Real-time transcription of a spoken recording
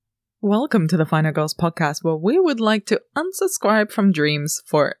Welcome to the Final Girls podcast, where we would like to unsubscribe from dreams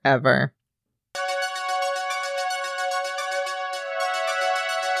forever.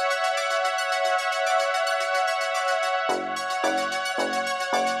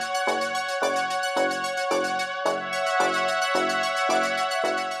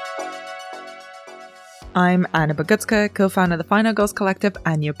 I'm Anna Bogutska, co-founder of the Final Girls Collective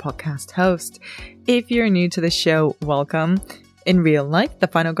and your podcast host. If you're new to the show, welcome. In real life, the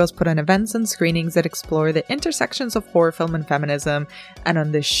Final Girls put on events and screenings that explore the intersections of horror film and feminism. And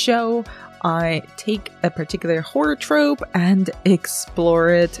on this show, I take a particular horror trope and explore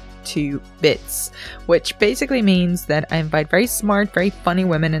it to bits, which basically means that I invite very smart, very funny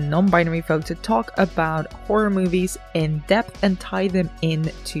women and non-binary folk to talk about horror movies in depth and tie them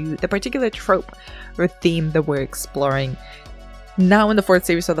into the particular trope or theme that we're exploring. Now in the fourth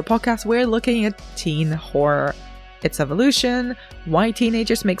series of the podcast, we're looking at teen horror, its evolution, why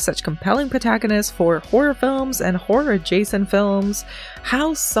teenagers make such compelling protagonists for horror films and horror-adjacent films,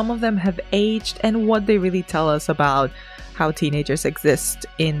 how some of them have aged, and what they really tell us about how teenagers exist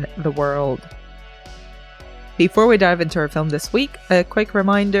in the world. Before we dive into our film this week, a quick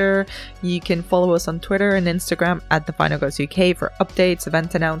reminder, you can follow us on Twitter and Instagram at The Final Girls UK for updates,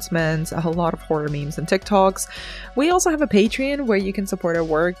 event announcements, a whole lot of horror memes and TikToks. We also have a Patreon where you can support our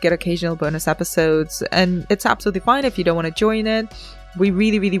work, get occasional bonus episodes, and it's absolutely fine if you don't want to join it. We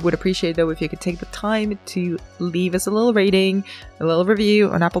really would appreciate though if you could take the time to leave us a little rating, a little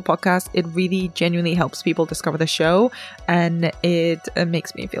review on Apple Podcasts. It really genuinely helps people discover the show and it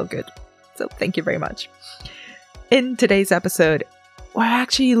makes me feel good. So thank you very much. In today's episode, we're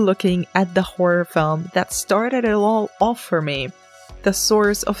actually looking at the horror film that started it all off for me, the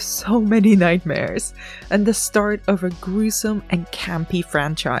source of so many nightmares, and the start of a gruesome and campy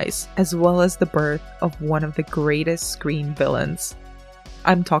franchise, as well as the birth of one of the greatest screen villains.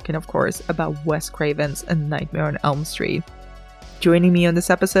 I'm talking, of course, about Wes Craven's A Nightmare on Elm Street. Joining me on this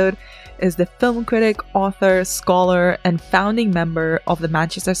episode is the film critic, author, scholar, and founding member of the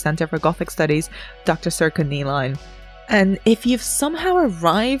Manchester Centre for Gothic Studies, Dr. Serkan Neeline. And if you've somehow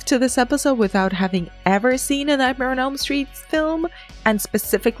arrived to this episode without having ever seen a Nightmare on Elm Street film, and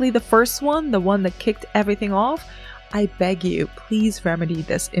specifically the first one, the one that kicked everything off, I beg you, please remedy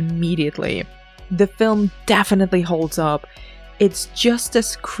this immediately. The film definitely holds up. It's just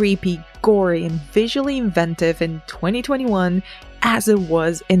as creepy, gory, and visually inventive in 2021 as it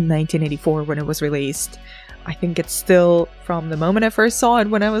was in 1984 when it was released. I think it's still, from the moment I first saw it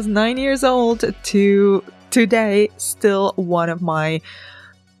when I was 9 years old to today, still one of my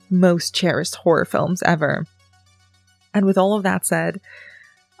most cherished horror films ever. And with all of that said,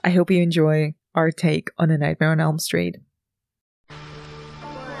 I hope you enjoy our take on A Nightmare on Elm Street.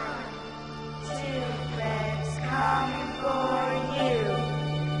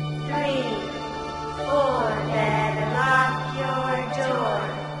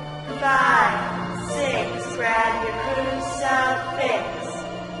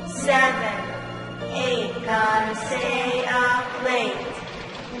 Gonna stay up late.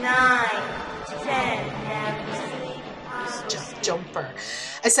 9, 10, never sleep. Just jumper.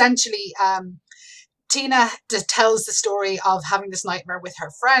 Essentially, Tina tells the story of having this nightmare with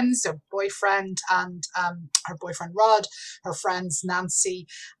her friends, her boyfriend and her boyfriend Rod, her friends Nancy,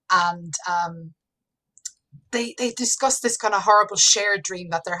 and they discuss this kind of horrible shared dream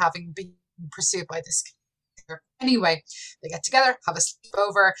that they're having being pursued by this character. Anyway, they get together, have a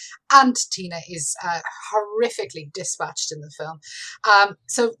sleepover, and Tina is horrifically dispatched in the film.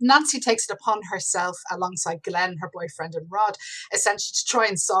 So Nancy takes it upon herself, alongside Glenn, her boyfriend, and Rod, essentially to try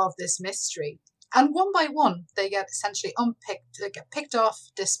and solve this mystery. And one by one, they get essentially unpicked, they get picked off,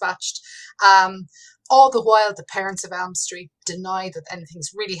 dispatched. All the while, the parents of Elm Street deny that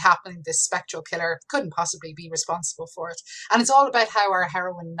anything's really happening. This spectral killer couldn't possibly be responsible for it. And it's all about how our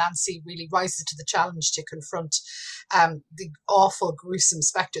heroine, Nancy, really rises to the challenge to confront the awful, gruesome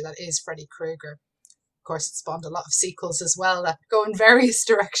spectre that is Freddy Krueger. Of course, it spawned a lot of sequels as well that go in various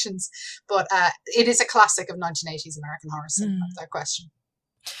directions. But it is a classic of 1980s American horror cinema, without question.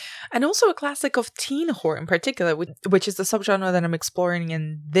 And also a classic of teen horror in particular, which is the subgenre that I'm exploring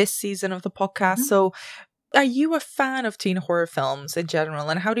in this season of the podcast. Mm-hmm. So are you a fan of teen horror films in general?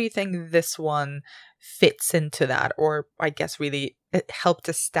 And how do you think this one fits into that? Or I guess really it helped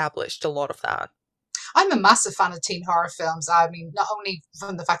establish a lot of that. I'm a massive fan of teen horror films. I mean, not only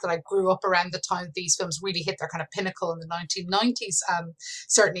from the fact that I grew up around the time these films really hit their kind of pinnacle in the 1990s.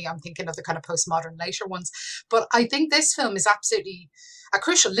 Certainly I'm thinking of the kind of postmodern later ones. But I think this film is absolutely a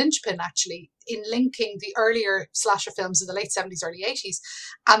crucial linchpin actually in linking the earlier slasher films of the late 70s, early 80s,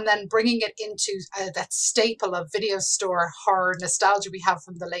 and then bringing it into that staple of video store horror nostalgia we have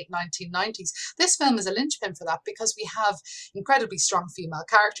from the late 1990s. This film is a linchpin for that because we have incredibly strong female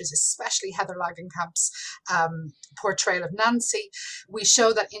characters, especially Heather Langenkamp's portrayal of Nancy. We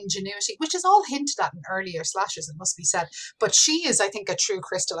show that ingenuity, which is all hinted at in earlier slashers, it must be said, but she is, I think, a true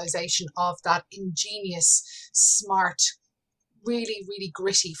crystallization of that ingenious, smart, really, really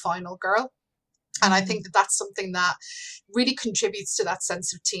gritty final girl. And I think that that's something that really contributes to that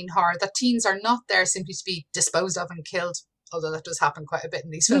sense of teen horror, that teens are not there simply to be disposed of and killed, although that does happen quite a bit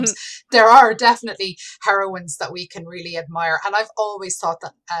in these films. There are definitely heroines that we can really admire. And I've always thought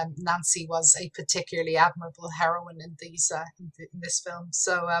that Nancy was a particularly admirable heroine in these in this film.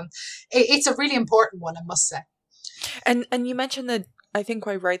 So it's a really important one, I must say. And you mentioned that, I think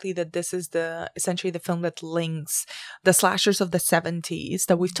quite rightly, that this is essentially the film that links the slashers of the 70s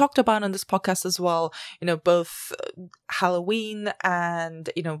that we've talked about on this podcast as well. You know, both Halloween and,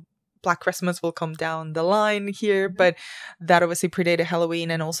 you know, Black Christmas will come down the line here, but that obviously predated Halloween,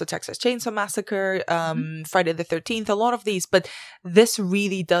 and also Texas Chainsaw Massacre, Friday the 13th, a lot of these. But this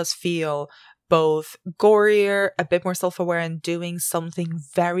really does feel both gorier, a bit more self-aware, and doing something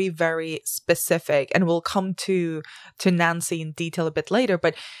very, very specific. And we'll come to Nancy in detail a bit later.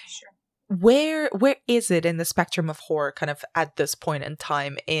 But Sure. Where is it in the spectrum of horror kind of at this point in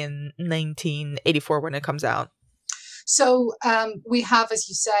time in 1984 when it comes out? So we have, as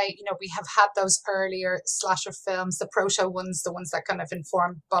you say, you know, we have had those earlier slasher films, the proto ones, the ones that kind of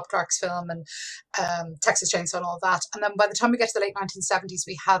informed Bob Clark's film and Texas Chainsaw and all that. And then by the time we get to the late 1970s,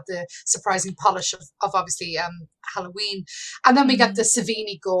 we have the surprising polish of obviously Halloween. And then we get the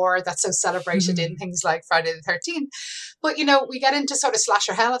Savini gore that's so celebrated in things like Friday the 13th. But, you know, we get into sort of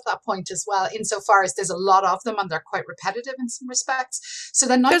slasher hell at that point as well, insofar as there's a lot of them and they're quite repetitive in some respects. So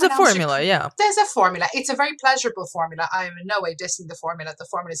then there's a formula, yeah. There's a formula. It's a very pleasurable formula. I am in no way dissing the formula. The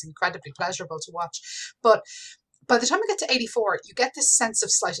formula is incredibly pleasurable to watch. But by the time we get to 84, you get this sense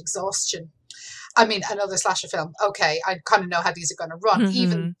of slight exhaustion. I mean, another slasher film. Okay, I kind of know how these are going to run,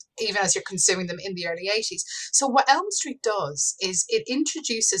 even as you're consuming them in the early 80s. So what Elm Street does is it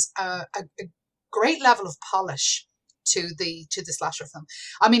introduces a great level of polish to the slasher film.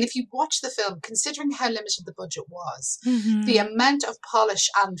 I mean, if you watch the film, considering how limited the budget was, the amount of polish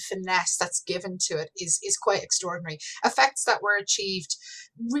and finesse that's given to it is quite extraordinary. Effects that were achieved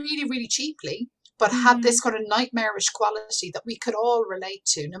really, really cheaply, but had this kind of nightmarish quality that we could all relate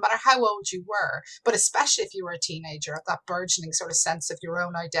to, no matter how old you were, but especially if you were a teenager, at that burgeoning sort of sense of your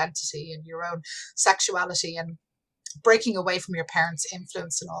own identity and your own sexuality and breaking away from your parents'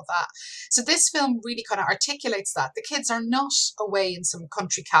 influence and all that. So this film really kind of articulates that. The kids are not away in some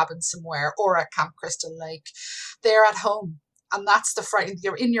country cabin somewhere or at Camp Crystal Lake. They're at home. And that's the fright.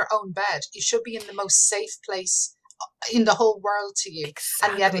 You're in your own bed. You should be in the most safe place in the whole world to you. Exactly.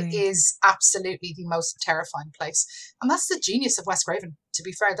 And yet it is absolutely the most terrifying place. And that's the genius of Wes Craven, to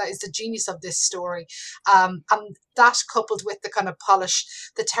be fair. That is the genius of this story. And that, coupled with the kind of polish,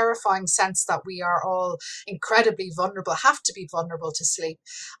 the terrifying sense that we are all incredibly vulnerable, have to be vulnerable to sleep.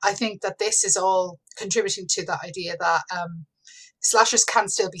 I think that this is all contributing to the idea that slashers can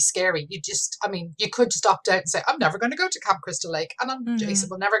still be scary. You could just opt out and say, I'm never going to go to Camp Crystal Lake and Jason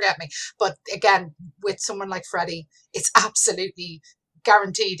will never get me. But again, with someone like Freddy, it's absolutely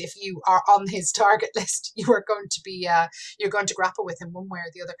guaranteed if you are on his target list, you are going to be, you're going to grapple with him one way or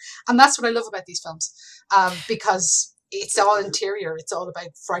the other. And that's what I love about these films, because it's all interior. It's all about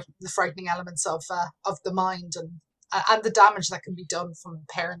the frightening elements of the mind and the damage that can be done from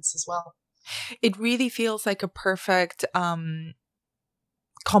parents as well. It really feels like a perfect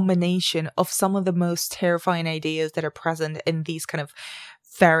combination of some of the most terrifying ideas that are present in these kind of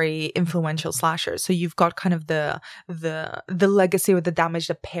very influential slashers. So you've got kind of the legacy or the damage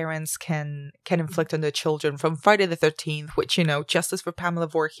that parents can inflict on their children from Friday the 13th, which, you know, justice for Pamela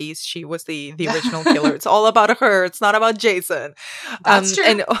Voorhees, she was the original killer. It's all about her. It's not about Jason. That's true.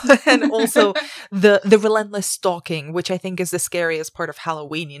 And also the relentless stalking, which I think is the scariest part of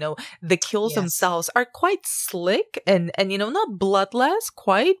Halloween. You know, the kills themselves are quite slick and you know, not bloodless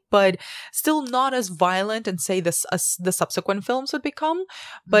quite, but still not as violent and say the subsequent films would become.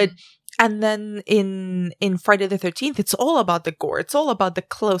 But and then in Friday the 13th, it's all about the gore. It's all about the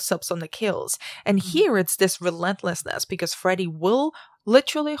close-ups on the kills. And here it's this relentlessness because Freddy will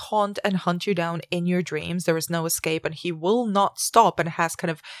literally haunt and hunt you down in your dreams. There is no escape, and he will not stop, and has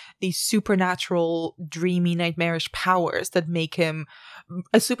kind of these supernatural, dreamy, nightmarish powers that make him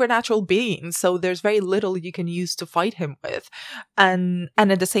a supernatural being, so there's very little you can use to fight him with. And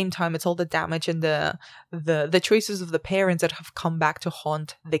at the same time, it's all the damage and the choices of the parents that have come back to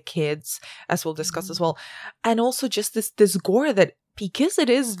haunt the kids, as we'll discuss as well. And also just this gore that, because it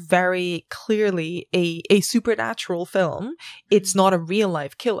is very clearly a supernatural film, it's not a real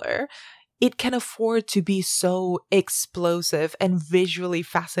life killer, it can afford to be so explosive and visually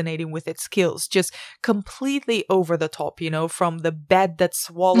fascinating with its kills, just completely over the top, from the bed that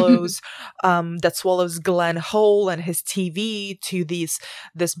swallows Glenn whole and his TV to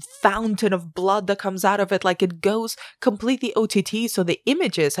this fountain of blood that comes out of it. Like, it goes completely OTT. So the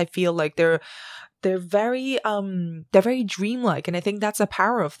images, I feel like they're very dreamlike, and I think that's a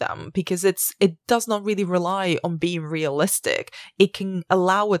power of them, because it does not really rely on being realistic. It can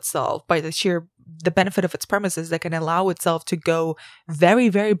allow itself, by the benefit of its premises, that can allow itself to go very,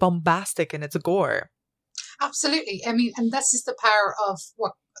 very bombastic in its gore. Absolutely. I mean, and this is the power of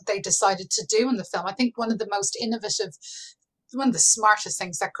what they decided to do in the film. I think one of the most innovative, one of the smartest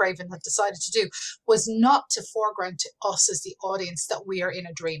things that Craven had decided to do was not to foreground to us as the audience that we are in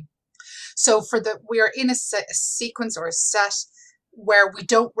a dream. So we are in a sequence or a set where we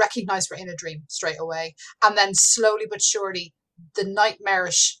don't recognize we're in a dream straight away. And then slowly but surely, the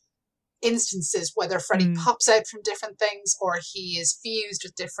nightmarish instances, whether Freddy pops out from different things or he is fused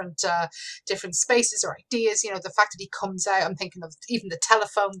with different spaces or ideas, the fact that he comes out, I'm thinking of even the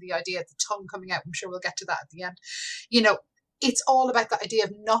telephone, the idea of the tongue coming out. I'm sure we'll get to that at the end. It's all about the idea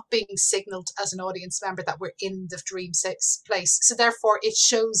of not being signaled as an audience member that we're in the dream place. So therefore, it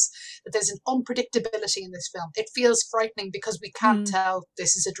shows that there's an unpredictability in this film. It feels frightening because we can't tell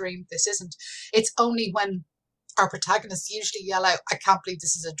this is a dream, this isn't. It's only when our protagonists usually yell out, "I can't believe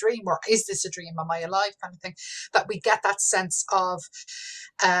this is a dream," or "Is this a dream? Am I alive?" kind of thing, that we get that sense of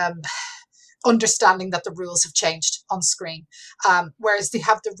understanding that the rules have changed on screen. Whereas they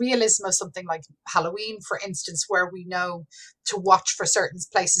have the realism of something like Halloween, for instance, where we know to watch for certain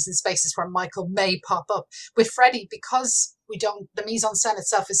places and spaces where Michael may pop up. With Freddy, because the mise-en-scène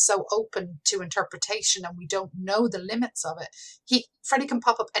itself is so open to interpretation and we don't know the limits of it, Freddy can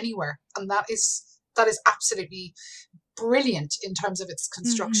pop up anywhere. And that is absolutely brilliant in terms of its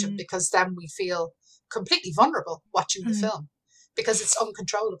construction, because then we feel completely vulnerable watching the film because it's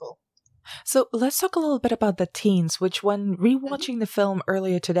uncontrollable. So let's talk a little bit about the teens, which when rewatching the film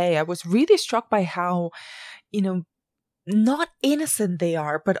earlier today, I was really struck by how, not innocent they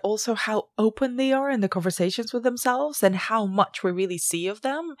are, but also how open they are in the conversations with themselves and how much we really see of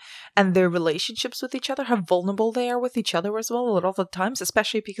them and their relationships with each other, how vulnerable they are with each other as well a lot of the times,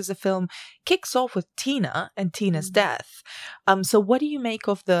 especially because the film kicks off with Tina and Tina's death. So what do you make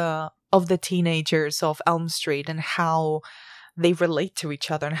of the teenagers of Elm Street and how they relate to each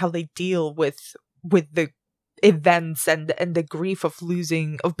other and how they deal with the events and the grief of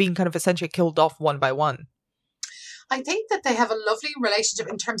being kind of essentially killed off one by one? I think that they have a lovely relationship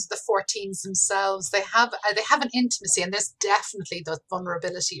in terms of the 14s themselves. They have an intimacy, and there's definitely the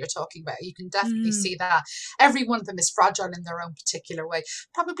vulnerability you're talking about. You can definitely see that. Every one of them is fragile in their own particular way.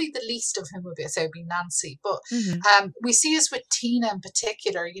 Probably the least of whom would be Nancy. But we see us with Tina in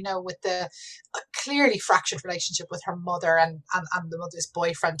particular, with the clearly fractured relationship with her mother and the mother's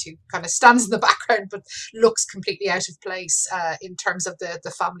boyfriend, who kind of stands in the background but looks completely out of place in terms of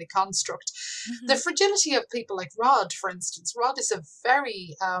the family construct. The fragility of people like Rod, for instance. Rod is a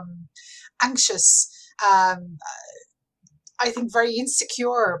very anxious, I think very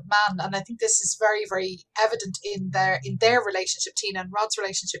insecure man, and I think this is very, very evident in their relationship, Tina and Rod's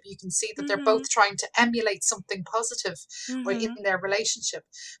relationship. You can see that they're both trying to emulate something positive or in their relationship,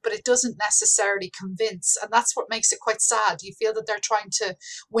 but it doesn't necessarily convince, and that's what makes it quite sad. You feel that they're trying to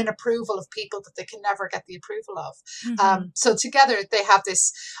win approval of people that they can never get the approval of. So together they have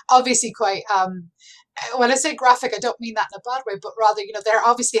this obviously quite when I say graphic, I don't mean that in a bad way, but rather, they're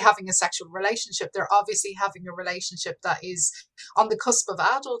obviously having a sexual relationship. They're obviously having a relationship that is on the cusp of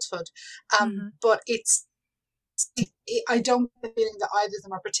adulthood. But I don't get the feeling that either of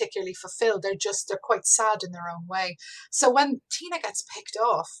them are particularly fulfilled. They're quite sad in their own way. So when Tina gets picked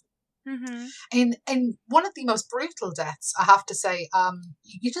off, in one of the most brutal deaths, I have to say,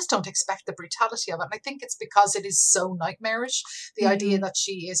 you just don't expect the brutality of it. And I think it's because it is so nightmarish, the idea that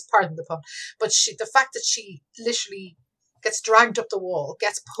she is, pardon the pun, but the fact that she literally gets dragged up the wall,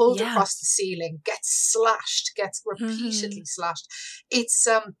 gets pulled across the ceiling, gets slashed, gets repeatedly slashed. It's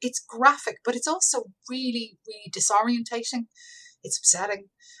graphic, but it's also really, really disorientating. It's upsetting.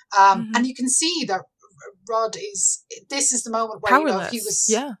 And you can see that Rod this is the moment where powerless. He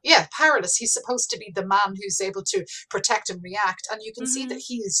was powerless. He's supposed to be the man who's able to protect and react, and you can see that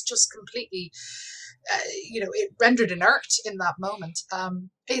he is just completely it rendered inert in that moment.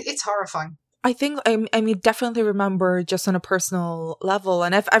 It's horrifying. I think I mean definitely remember just on a personal level,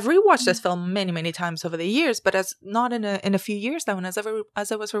 and I've rewatched this film many times over the years, but as not in a few years now. And as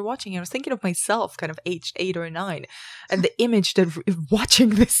I was rewatching it, I was thinking of myself, kind of aged 8 or 9, and the image that watching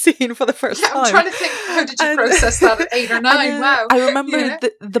this scene for the first time. I'm trying to think, how did you process that at 8 or 9? Wow. I remember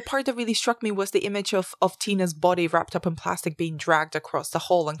the part that really struck me was the image of Tina's body wrapped up in plastic being dragged across the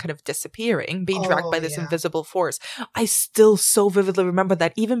hall and kind of disappearing, being dragged by this invisible force. I still so vividly remember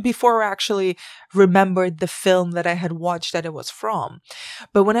that, even before I actually remembered the film that I had watched that it was from.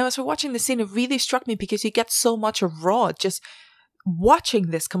 But when I was watching the scene, it really struck me because you get so much of Rod just watching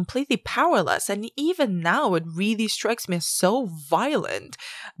this completely powerless. And even now, it really strikes me as so violent.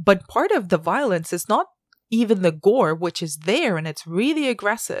 But part of the violence is not even the gore, which is there and it's really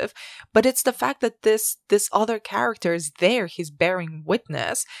aggressive, but it's the fact that this other character is there, he's bearing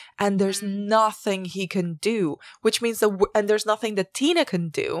witness, and there's nothing he can do, which means and there's nothing that Tina can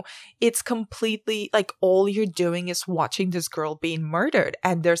do. It's completely like all you're doing is watching this girl being murdered,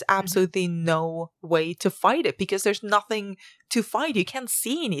 and there's absolutely no way to fight it because there's nothing to fight. You can't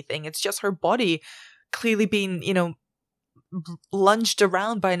see anything. It's just her body clearly being, lunged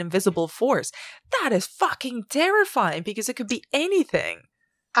around by an invisible force. That is fucking terrifying because it could be anything.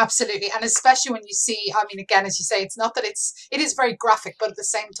 Absolutely. And especially when you see, I mean, again, as you say, it's not that it is very graphic, but at the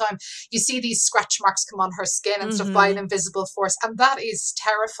same time, you see these scratch marks come on her skin and stuff by an invisible force. And that is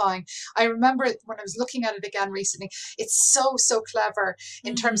terrifying. I remember when I was looking at it again recently, it's so clever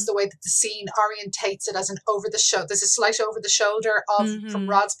in terms of the way that the scene orientates it as an over the shoulder. There's a slight over the shoulder from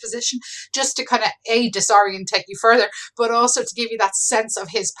Rod's position, just to kind of disorientate you further, but also to give you that sense of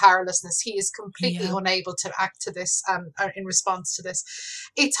his powerlessness. He is completely unable to act to this in response to this.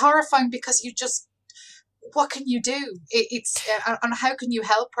 It's horrifying because what can you do? And how can you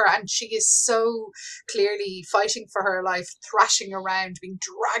help her? And she is so clearly fighting for her life, thrashing around, being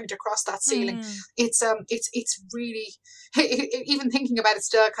dragged across that ceiling. It's really, even thinking about it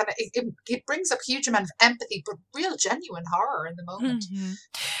still, kind of it brings up a huge amount of empathy, but real genuine horror in the moment.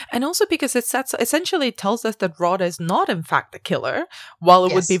 And also because it essentially tells us that Rod is not in fact the killer, while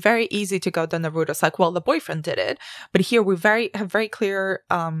it would be very easy to go down the route of like, well, the boyfriend did it, but here we have very clear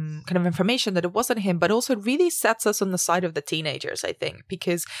kind of information that it wasn't him, but also it really sets us on the side of the teenagers, I think,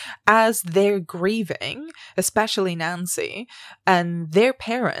 because as they're grieving, especially Nancy, and their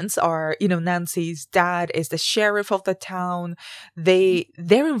parents are, Nancy's dad is the sheriff of the town, they're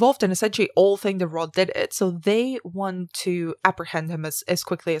involved in essentially all thing that Rod did it, so they want to apprehend him as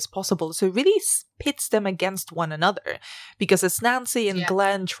quickly as possible. So it really pits them against one another, because it's Nancy and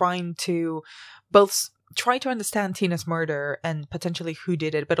Glenn trying to both try to understand Tina's murder and potentially who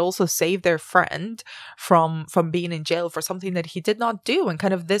did it, but also save their friend from being in jail for something that he did not do. And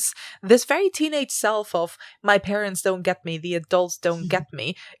kind of this very teenage self of my parents don't get me, the adults don't get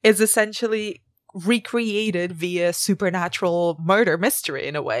me, is essentially recreated via supernatural murder mystery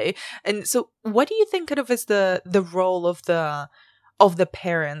in a way. And so what do you think kind of is the role of the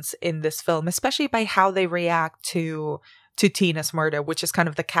parents in this film, especially by how they react to Tina's murder, which is kind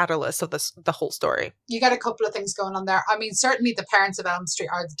of the catalyst of the whole story? You get a couple of things going on there. I mean, certainly the parents of Elm Street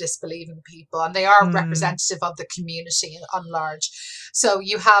are the disbelieving people, and they are representative of the community on large. So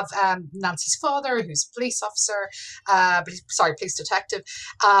you have Nancy's father, who's a police officer, police detective.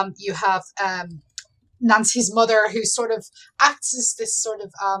 You have Nancy's mother, who sort of acts as this sort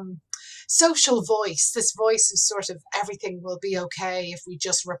of social voice, this voice of sort of everything will be okay if we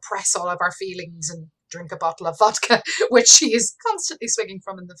just repress all of our feelings and drink a bottle of vodka, which she is constantly swinging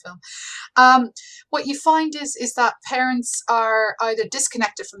from in the film. What you find is that parents are either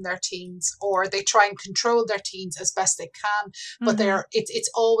disconnected from their teens, or they try and control their teens as best they can, but it's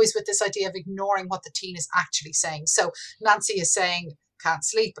always with this idea of ignoring what the teen is actually saying. So Nancy is saying, can't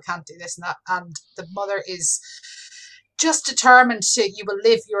sleep, I can't do this and that, and the mother is just determined to, you will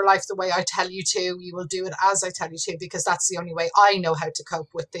live your life the way I tell you to, you will do it as I tell you to, because that's the only way I know how to cope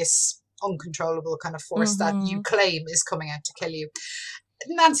with this uncontrollable kind of force that you claim is coming out to kill you.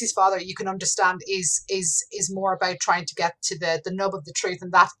 Nancy's father, you can understand, is more about trying to get to the nub of the truth,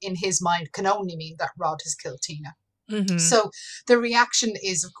 and that in his mind can only mean that Rod has killed Tina. So the reaction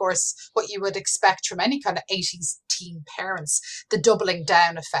is, of course, what you would expect from any kind of 80s teen parents. The doubling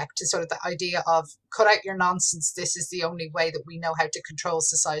down effect is sort of the idea of cut out your nonsense. This is the only way that we know how to control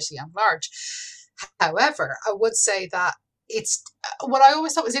society at large. However, I would say that it's what I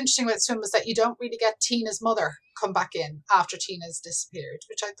always thought was interesting about this film was that you don't really get Tina's mother come back in after Tina's disappeared,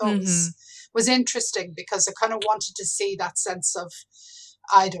 which I thought was interesting, because I kind of wanted to see that sense of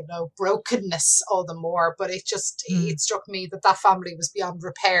I don't know, brokenness all the more. But it struck me that family was beyond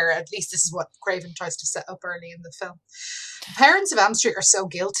repair. At least this is what Craven tries to set up early in the film. Parents of Elm Street are so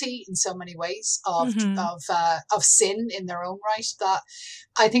guilty in so many ways of sin in their own right that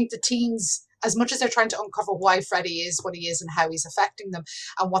I think the teens, as much as they're trying to uncover why Freddy is what he is and how he's affecting them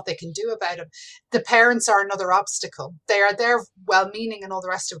and what they can do about him, the parents are another obstacle. They're well-meaning and all the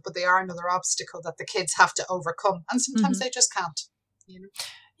rest of it, but they are another obstacle that the kids have to overcome, and sometimes they just can't. You know.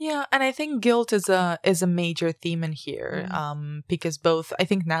 Yeah, and I think guilt is a major theme in here, because both, I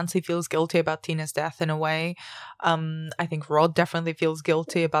think Nancy feels guilty about Tina's death in a way. I think Rod definitely feels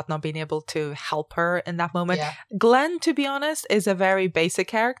guilty about not being able to help her in that moment. Yeah. Glenn, to be honest, is a very basic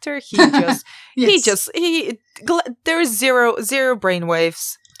character. He just, there is zero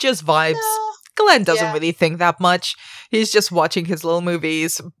brainwaves, just vibes. No. Glenn doesn't really think that much. He's just watching his little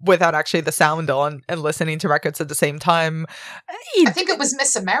movies without actually the sound on and listening to records at the same time. I think it was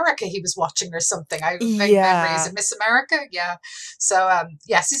Miss America he was watching or something. I have vague memories of Miss America. Yeah. So,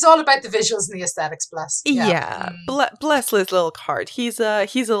 yes, he's all about the visuals and the aesthetics, bless. Yeah. Bless his little heart. He's a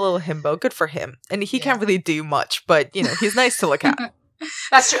little himbo. Good for him. And he can't really do much, but, you know, he's nice to look at.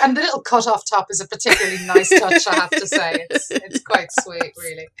 That's true. And the little cut off top is a particularly nice touch, I have to say. It's quite sweet,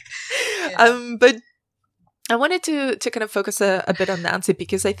 really. Yeah. But I wanted to kind of focus a bit on Nancy,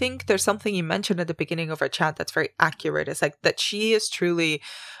 because I think there's something you mentioned at the beginning of our chat that's very accurate. It's like that she is truly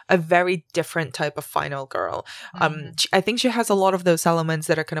a very different type of final girl. I think she has a lot of those elements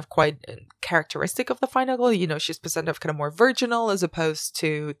that are kind of quite characteristic of the final girl. You know, she's presented kind of more virginal as opposed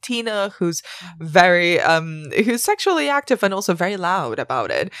to Tina, who's very who's sexually active and also very loud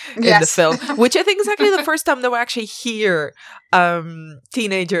about it in the film, which I think is actually the first time that we actually hear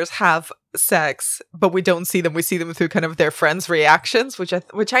teenagers have sex, but we don't see them. We see them through kind of their friends' reactions, which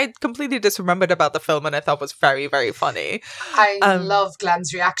I completely disremembered about the film, and I thought was very, very funny. I love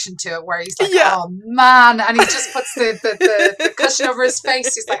Glenn's reaction to it, where he's like, "Oh man," and he just puts the cushion over his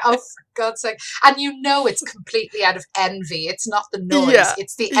face. He's like, "Oh, for God's sake!" And you know, it's completely out of envy. It's not the noise;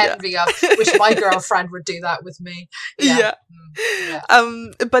 it's the envy of which my girlfriend would do that with me. Yeah.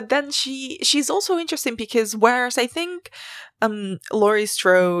 But then she's also interesting because whereas I think Laurie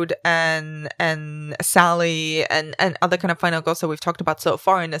Strode and Sally and other kind of final girls that we've talked about so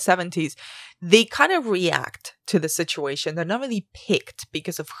far in the 70s, they kind of react to the situation. They're not really picked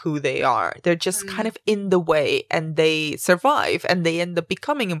because of who they are. They're just kind of in the way, and they survive, and they end up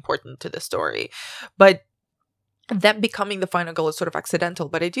becoming important to the story. But them becoming the final girl is sort of accidental.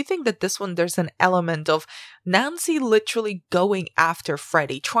 But I do think that this one, there's an element of Nancy literally going after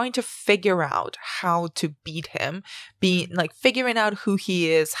Freddy, trying to figure out how to beat him, figuring out who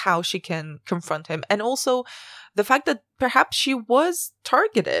he is, how she can confront him. And also the fact that perhaps she was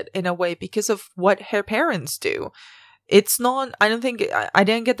targeted in a way because of what her parents do. It's not, I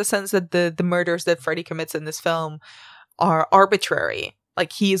didn't get the sense that the murders that Freddy commits in this film are arbitrary.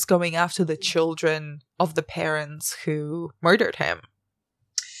 Like, he is going after the children of the parents who murdered him.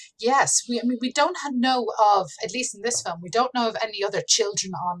 Yes, we don't know of, at least in this film, we don't know of any other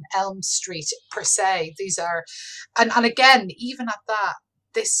children on Elm Street per se. These are, and again, even at that,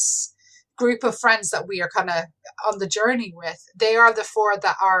 this group of friends that we are kind of on the journey with, they are the four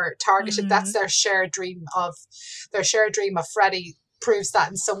that are targeted. That's their shared dream of Freddy. Proves that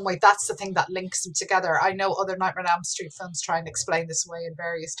in some way. That's the thing that links them together. I know other Nightmare on Elm Street films try and explain this away in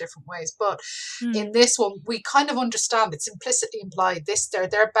various different ways, but in this one we kind of understand, it's implicitly implied,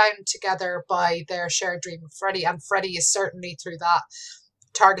 they're bound together by their shared dream of Freddy, and Freddy is certainly through that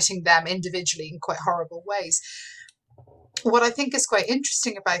targeting them individually in quite horrible ways. What I think is quite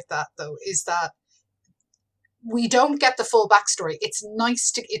interesting about that, though, is that we don't get the full backstory. It's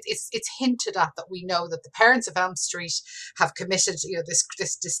nice to it's hinted at that we know that the parents of Elm Street have committed, you know, this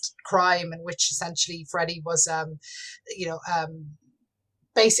crime in which essentially Freddy was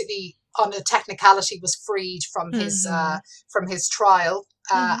basically on a technicality was freed from his trial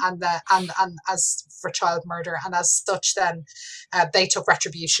and as for child murder, and as such then they took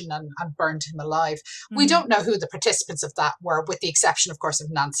retribution and burned him alive. We don't know who the participants of that were, with the exception of course of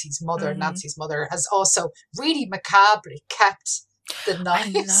Nancy's mother. Nancy's mother has also really macabrely kept the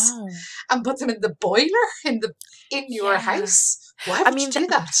knives and put them in the boiler in your house. Why would you do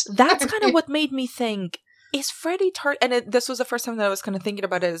that? That's kind of what made me think, is Freddy this was the first time that I was kind of thinking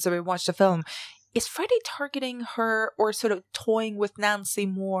about it as we watched the film. Is Freddy targeting her or sort of toying with Nancy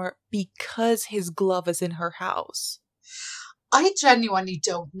more because his glove is in her house? I genuinely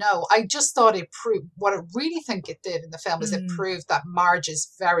don't know. I just thought it proved, what I really think it did in the film is it proved that Marge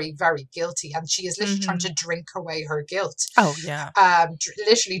is very, very guilty, and she is literally trying to drink away her guilt. Oh, yeah.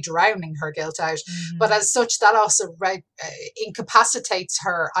 Literally drowning her guilt out. But as such, that also incapacitates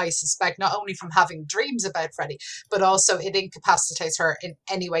her, I suspect, not only from having dreams about Freddy, but also it incapacitates her in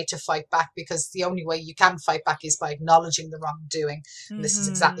any way to fight back, because the only way you can fight back is by acknowledging the wrongdoing. And this is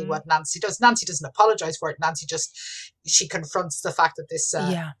exactly what Nancy does. Nancy doesn't apologize for it. Nancy she confronts the fact that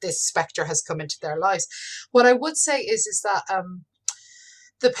this spectre has come into their lives. What I would say is that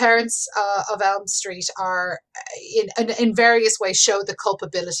the parents of Elm Street are in various ways show the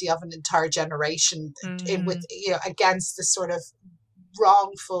culpability of an entire generation against the sort of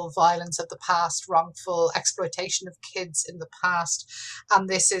wrongful violence of the past, wrongful exploitation of kids in the past. And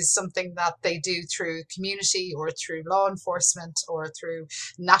this is something that they do through community or through law enforcement or through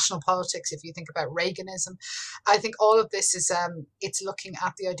national politics. If you think about Reaganism, I think all of this is it's looking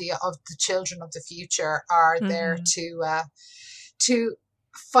at the idea of the children of the future are there to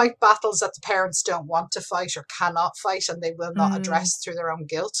fight battles that the parents don't want to fight or cannot fight, and they will not address through their own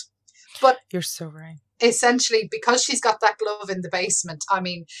guilt. But you're so right. Essentially, because she's got that glove in the basement, I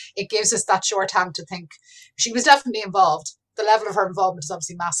mean, it gives us that shorthand to think she was definitely involved. The level of her involvement is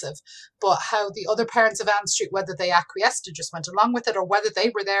obviously massive, but how the other parents of Elm Street, whether they acquiesced and just went along with it, or whether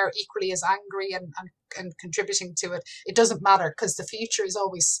they were there equally as angry and contributing to it, it doesn't matter, because the future is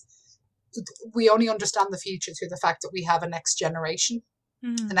always, we only understand the future through the fact that we have a next generation.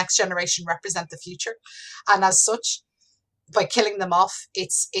 The next generation represent the future, and as such, by killing them off,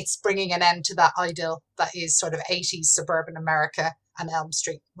 it's bringing an end to that ideal that is sort of 80s suburban America and Elm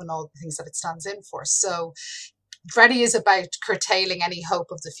Street, when all the things that it stands in for. So Freddy is about curtailing any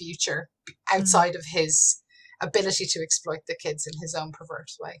hope of the future outside of his ability to exploit the kids in his own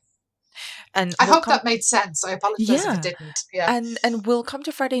perverse way. And I hope that made sense. I apologize if it didn't. Yeah. And we'll come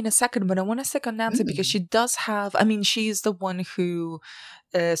to Freddy in a second, but I want to stick on Nancy because she does have, I mean, she's the one who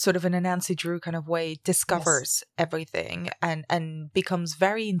sort of in a Nancy Drew kind of way discovers everything and becomes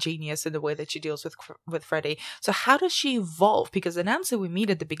very ingenious in the way that she deals with Freddy. So how does she evolve? Because the Nancy we meet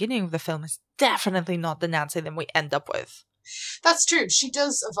at the beginning of the film is definitely not the Nancy that we end up with. That's true. She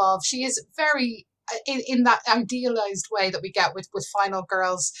does evolve. She is very in that idealized way that we get with Final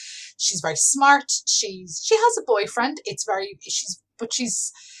Girls. She's very smart. She has a boyfriend. We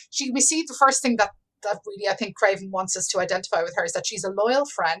see the first thing that really I think Craven wants us to identify with her is that she's a loyal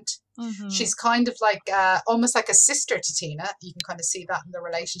friend. She's kind of like almost like a sister to Tina. You can kind of see that in the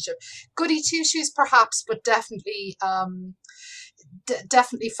relationship. Goody two shoes perhaps, but definitely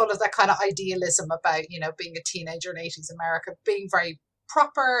definitely full of that kind of idealism about, you know, being a teenager in 80s America, being very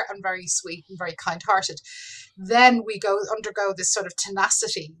proper and very sweet and very kind-hearted. Then we undergo this sort of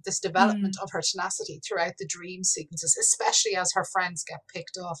tenacity, this development of her tenacity throughout the dream sequences, especially as her friends get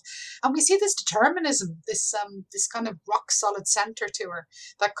picked off. And we see this determinism, this kind of rock-solid centre to her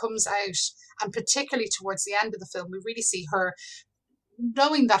that comes out. And particularly towards the end of the film, we really see her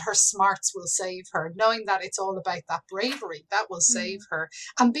knowing that her smarts will save her, knowing that it's all about that bravery that will save her,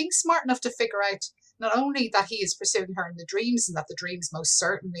 and being smart enough to figure out not only that he is pursuing her in the dreams and that the dreams most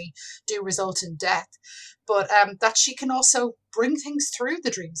certainly do result in death, but that she can also bring things through the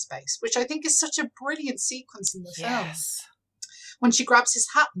dream space, which I think is such a brilliant sequence in the film. When she grabs his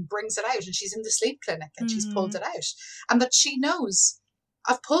hat and brings it out and she's in the sleep clinic and she's pulled it out, and that she knows,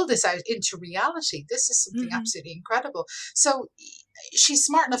 I've pulled this out into reality. This is something absolutely incredible. So she's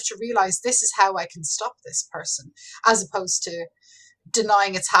smart enough to realize this is how I can stop this person, as opposed to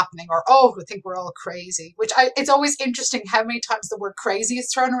denying it's happening or, I think we're all crazy, it's always interesting how many times the word crazy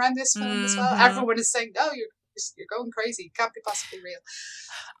is thrown around this film as well. Everyone is saying, no, you're going crazy. It can't be possibly real.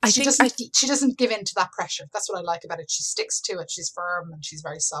 She doesn't give in to that pressure. That's what I like about it. She sticks to it. She's firm and she's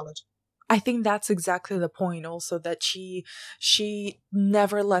very solid. I think that's exactly the point also, that she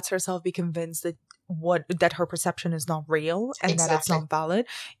never lets herself be convinced that her perception is not real and that it's not valid.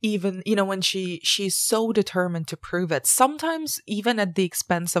 Even, you know, when she's so determined to prove it, sometimes even at the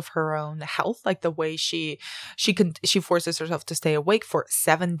expense of her own health, like the way she forces herself to stay awake for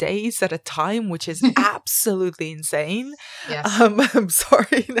 7 days at a time, which is absolutely insane. I'm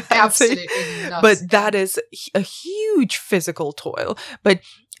sorry, Nancy, absolutely nuts. But that is a huge physical toil. But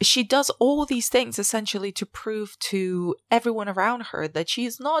she does all these things essentially to prove to everyone around her that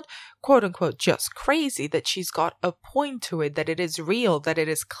she's not, quote unquote, just crazy, that she's got a point to it, that it is real, that it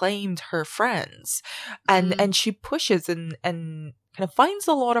has claimed her friends. And she pushes and kind of finds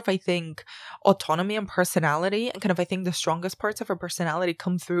a lot of, I think, autonomy and personality, and kind of, I think, the strongest parts of her personality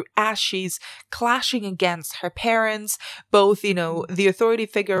come through as she's clashing against her parents, both, you know, the authority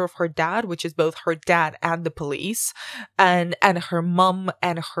figure of her dad, which is both her dad and the police, and her mum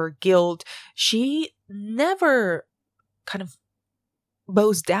and her guilt. She never kind of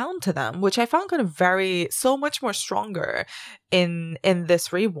bows down to them, which I found kind of so much more stronger in this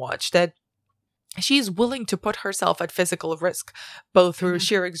rewatch, that she's willing to put herself at physical risk, both through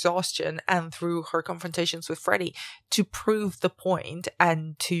sheer exhaustion and through her confrontations with Freddy, to prove the point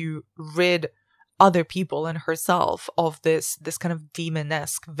and to rid other people and herself of this kind of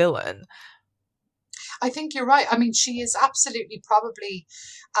demon-esque villain. I think you're right. I mean, she is absolutely probably,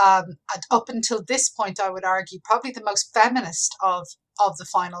 up until this point, I would argue, probably the most feminist of the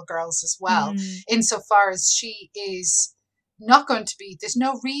final girls as well, insofar as she is not going to be, there's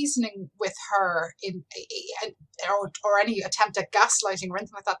no reasoning with her or any attempt at gaslighting or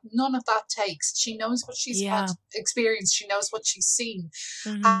anything like that. None of that takes. She knows what she's had experienced. She knows what she's seen,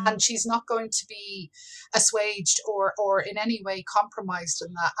 and she's not going to be assuaged or in any way compromised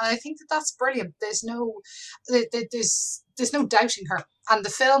in that. And I think that that's brilliant. There's no doubting her, and the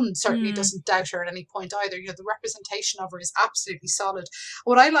film certainly doesn't doubt her at any point either. You know, the representation of her is absolutely solid.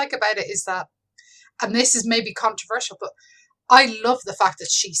 What I like about it is that, and this is maybe controversial, but I love the fact that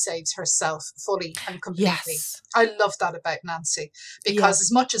she saves herself fully and completely. Yes. I love that about Nancy, because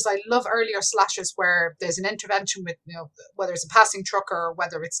as much as I love earlier slashers where there's an intervention with, you know, whether it's a passing trucker or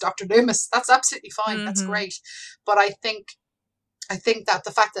whether it's Dr. Loomis, that's absolutely fine. That's great. But I think that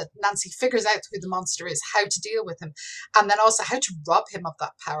the fact that Nancy figures out who the monster is, how to deal with him, and then also how to rob him of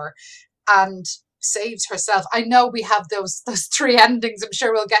that power, and saves herself. I know we have those three endings. I'm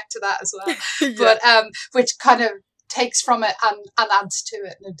sure we'll get to that as well. But which kind of takes from it and adds to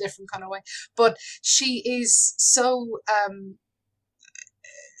it in a different kind of way. But she is so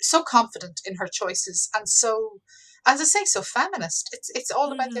confident in her choices, and so, as I say, so feminist. It's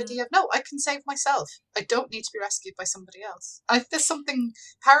all about the idea of, no, I can save myself. I don't need to be rescued by somebody else. There's something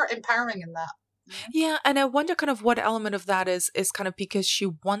empowering in that. Yeah, and I wonder kind of what element of that is kind of because she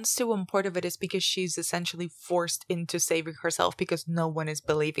wants to, and part of it is because she's essentially forced into saving herself because no one is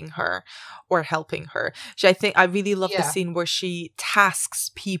believing her or helping her. I really love the scene where she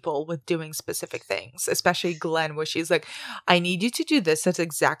tasks people with doing specific things, especially Glenn, where she's like, I need you to do this at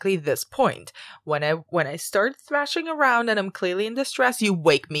exactly this point. When I start thrashing around and I'm clearly in distress, you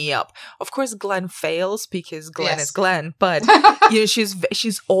wake me up. Of course, Glenn fails because Glenn is Glenn, but you know,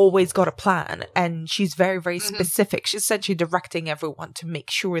 she's always got a plan. And she's very, very specific. She's essentially directing everyone to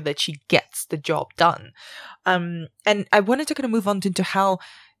make sure that she gets the job done. And I wanted to kind of move on into how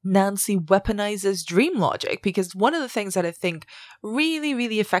Nancy weaponizes dream logic, because one of the things that I think really,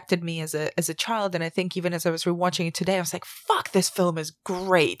 really affected me as a child, and I think even as I was rewatching it today, I was like, fuck, this film is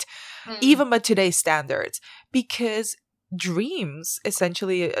great, even by today's standards, because dreams,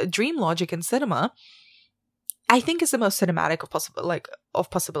 essentially dream logic in cinema, I think is the most cinematic of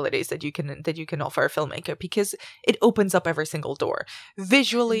possibilities that you can offer a filmmaker, because it opens up every single door,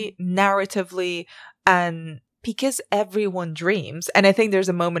 visually, narratively, and because everyone dreams. And I think there's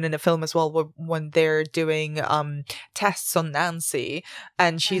a moment in the film as well when they're doing tests on Nancy,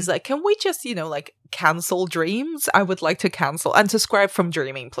 and she's like, can we just, you know, like, cancel dreams? I would like to cancel, unsubscribe from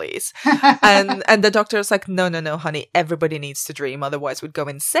dreaming, please. and the doctor is like, no, honey, everybody needs to dream, otherwise we'd go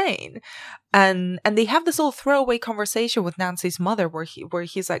insane. And they have this little throwaway conversation with Nancy's mother where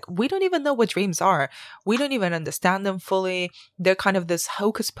he's like, we don't even know what dreams are. We don't even understand them fully. They're kind of this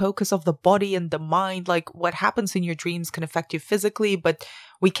hocus pocus of the body and the mind. Like, what happens in your dreams can affect you physically, but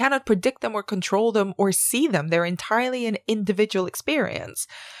we cannot predict them or control them or see them. They're entirely an individual experience,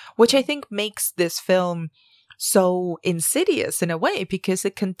 which I think makes this film so insidious in a way, because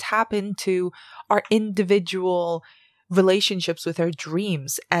it can tap into our individual relationships with our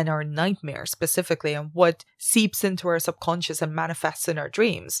dreams and our nightmares specifically, and what seeps into our subconscious and manifests in our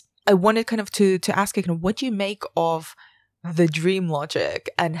dreams. I wanted kind of to ask you, what do you make of the dream logic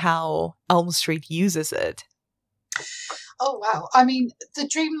and how Elm Street uses it? Oh, wow. I mean, the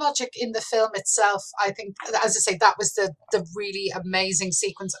dream logic in the film itself, I think, as I say, that was the really amazing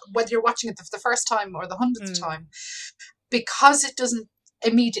sequence, whether you're watching it for the first time or the 100th time, because it doesn't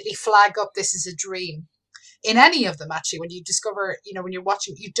immediately flag up this is a dream. In any of them, actually, when you discover, you know, when you're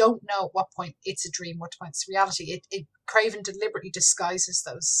watching, you don't know at what point it's a dream, what point it's reality. Craven deliberately disguises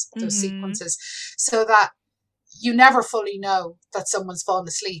those sequences so that you never fully know that someone's fallen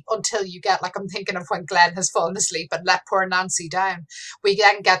asleep until you get, like, I'm thinking of when Glenn has fallen asleep and let poor Nancy down. We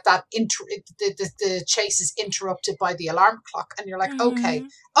then get that, the chase is interrupted by the alarm clock, and you're like, okay,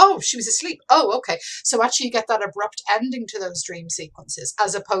 oh, she was asleep. Oh, okay. So actually you get that abrupt ending to those dream sequences,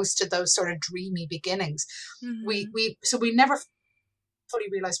 as opposed to those sort of dreamy beginnings. We never fully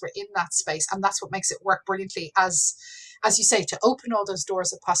realize we're in that space, and that's what makes it work brilliantly, as you say, to open all those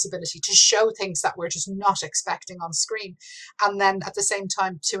doors of possibility, to show things that we're just not expecting on screen, and then at the same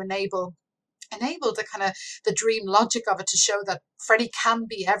time to enable the kind of the dream logic of it, to show that Freddy can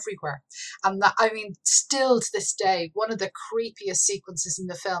be everywhere. And that, I mean, still to this day, one of the creepiest sequences in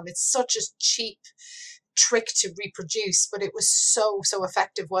the film, it's such a cheap trick to reproduce, but it was so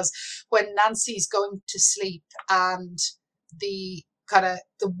effective, was when Nancy's going to sleep and the kind of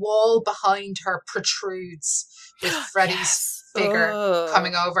the wall behind her protrudes with Freddy's figure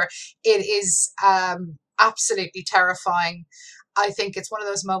coming over. It is absolutely terrifying. I think it's one of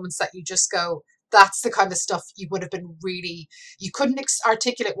those moments that you just go, that's the kind of stuff you would have been really, you couldn't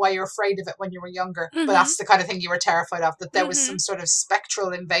articulate why you're afraid of it when you were younger, but that's the kind of thing you were terrified of, that there was some sort of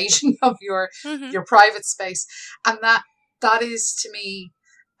spectral invasion of your private space. And that is, to me,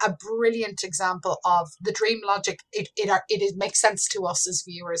 a brilliant example of the dream logic. It makes sense to us as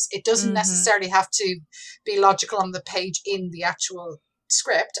viewers. It doesn't necessarily have to be logical on the page in the actual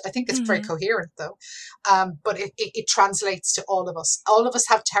script. I think it's very coherent though, but it translates to all of us. All of us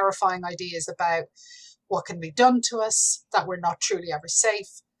have terrifying ideas about what can be done to us, that we're not truly ever safe,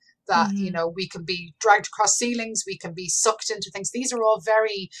 that you know, we can be dragged across ceilings, we can be sucked into things. These are all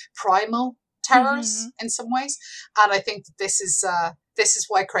very primal terrors in some ways, and I think that this is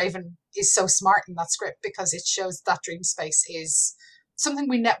why Craven is so smart in that script, because it shows that dream space is something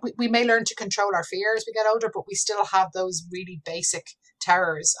we may learn to control our fear as we get older, but we still have those really basic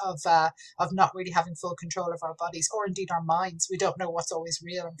terrors of not really having full control of our bodies, or indeed our minds. We don't know what's always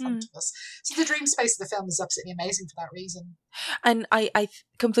real in front of us. So the dream space of the film is absolutely amazing for that reason. And I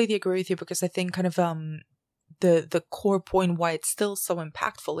completely agree with you, because I think kind of the core point why it's still so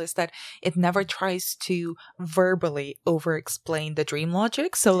impactful is that it never tries to verbally over explain the dream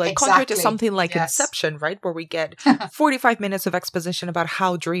logic. So like contrary to something like Inception, right, where we get 45 minutes of exposition about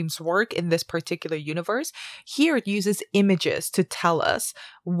how dreams work in this particular universe, here it uses images to tell us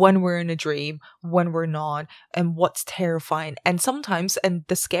when we're in a dream, when we're not, and what's terrifying. And sometimes, and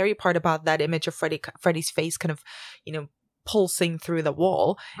the scary part about that image of Freddy's face kind of, you know, pulsing through the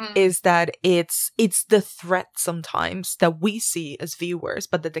wall, is that it's the threat sometimes that we see as viewers,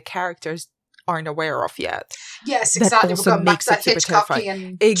 but that the characters aren't aware of yet. Yes, exactly. We're going back to that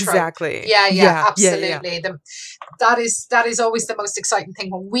Hitchcockian exactly. Yeah, absolutely. Yeah. That is always the most exciting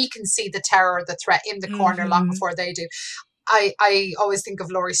thing, when we can see the terror or the threat in the corner long before they do. I always think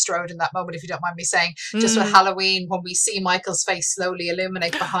of Laurie Strode in that moment, if you don't mind me saying, just with Halloween, when we see Michael's face slowly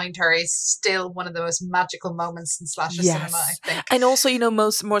illuminate behind her, is still one of the most magical moments in slasher cinema, I think. And also, you know,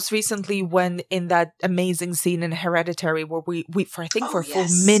 most recently, when in that amazing scene in Hereditary, where we for a full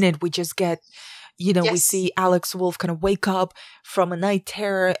minute, we just get, you know, we see Alex Wolff kind of wake up from a night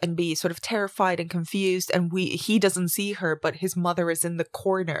terror and be sort of terrified and confused, and he doesn't see her, but his mother is in the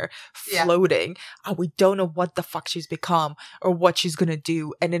corner floating, and we don't know what the fuck she's become or what she's gonna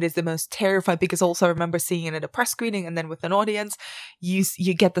do, and it is the most terrifying, because also I remember seeing it at a press screening and then with an audience,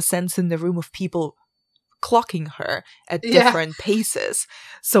 you get the sense in the room of people clocking her at different paces,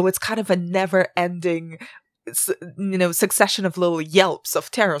 so it's kind of a never-ending, you know, succession of little yelps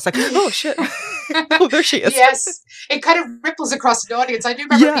of terror. It's like, oh shit, oh, there she is. Yes, it kind of ripples across the audience. I do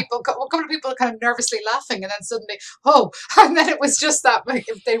remember a couple of people kind of nervously laughing, and then suddenly, and then it was just that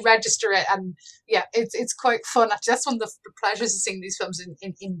they register it, and it's quite fun. That's one of the pleasures of seeing these films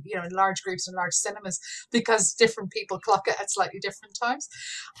in you know, in large groups and large cinemas, because different people clock it at slightly different times.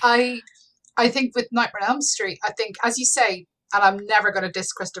 I think with Nightmare on Elm Street, I think, as you say, and I'm never going to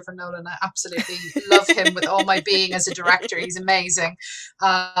diss Christopher Nolan. I absolutely love him with all my being as a director. He's amazing.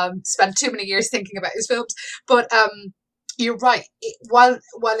 Spent too many years thinking about his films. But you're right. While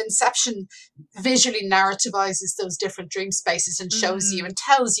Inception visually narrativizes those different dream spaces and shows you and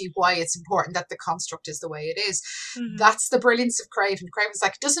tells you why it's important that the construct is the way it is, that's the brilliance of Craven. Craven's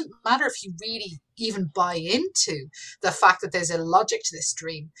like, it doesn't matter if you really even buy into the fact that there's a logic to this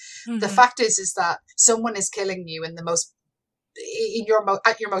dream. The fact is that someone is killing you in the most,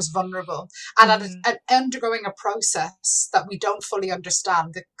 at your most vulnerable, and at undergoing a process that we don't fully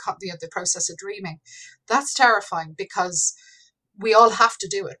understand, the process of dreaming. That's terrifying, because we all have to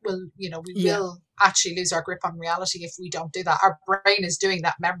do it. We will actually lose our grip on reality if we don't do that. Our brain is doing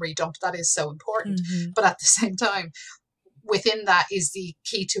that memory dump that is so important, but at the same time, within that is the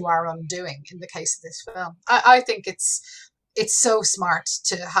key to our undoing in the case of this film. I think it's so smart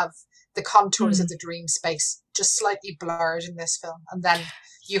to have the contours of the dream space just slightly blurred in this film, and then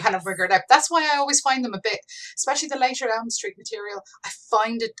you kind of figure it out. That's why I always find them a bit, especially the later Elm Street material, I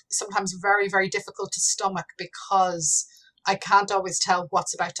find it sometimes very, very difficult to stomach because I can't always tell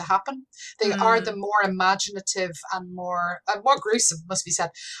what's about to happen. They are the more imaginative and more gruesome, must be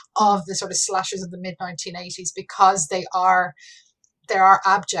said, of the sort of slashers of the mid-1980s, because they are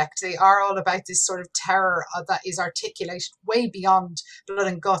abject. They are all about this sort of terror that is articulated way beyond blood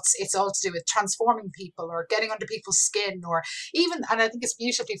and guts. It's all to do with transforming people or getting under people's skin, or even, and I think it's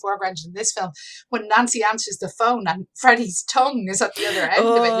beautifully foregrounded in this film, when Nancy answers the phone and Freddie's tongue is at the other end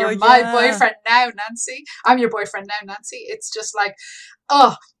of it. You're my boyfriend now, Nancy. I'm your boyfriend now, Nancy. It's just like,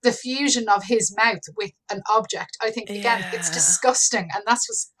 oh, the fusion of his mouth with an object. I think, again, it's disgusting. And that's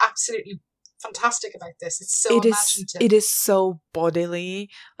what's absolutely fantastic about this. It's so imaginative. It is so bodily.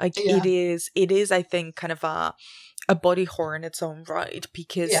 Like it is I think kind of a body horror in its own right,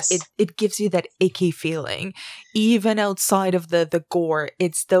 because it gives you that icky feeling even outside of the gore.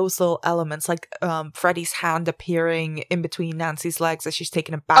 It's those little elements like Freddie's hand appearing in between Nancy's legs as she's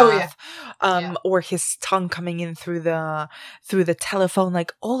taking a bath, or his tongue coming in through the telephone.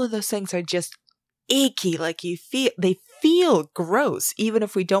 Like all of those things are just icky. Like they feel gross, even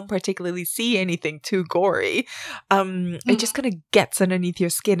if we don't particularly see anything too gory. It just kind of gets underneath your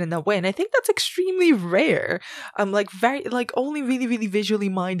skin in that way, and I think that's extremely rare. Only really, really visually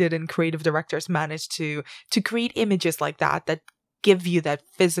minded and creative directors manage to create images like that give you that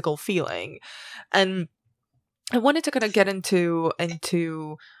physical feeling. And I wanted to kind of get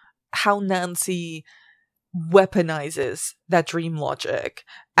into how Nancy weaponizes that dream logic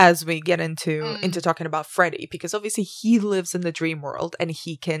as we get into talking about Freddy, because obviously he lives in the dream world and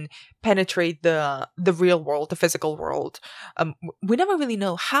he can penetrate the real world, the physical world. We never really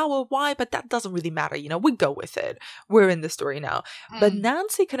know how or why, but that doesn't really matter. We go with it. We're in the story now. But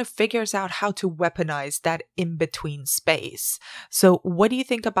Nancy kind of figures out how to weaponize that in-between space. So what do you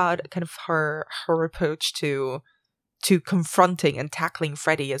think about kind of her approach to confronting and tackling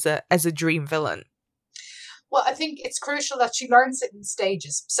Freddy as a dream villain? Well, I think it's crucial that she learns it in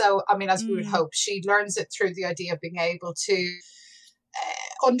stages. So, I mean, as we would hope, she learns it through the idea of being able to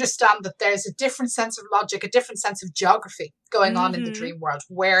understand that there's a different sense of logic, a different sense of geography going on in the dream world,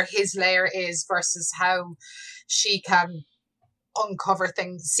 where his lair is versus how she can uncover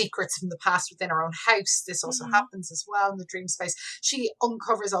secrets from the past within her own house. This also happens as well in the dream space. She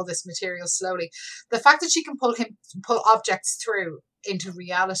uncovers all this material slowly. The fact that she can pull objects through into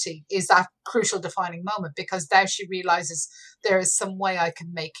reality is that crucial defining moment, because now she realizes there is some way I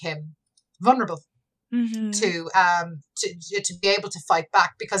can make him vulnerable to be able to fight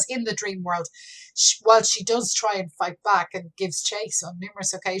back, because in the dream world, while she does try and fight back and gives chase on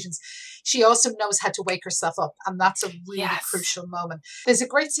numerous occasions, she also knows how to wake herself up, and that's a really crucial moment. There's a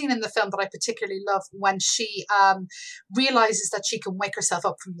great scene in the film that I particularly love when she realizes that she can wake herself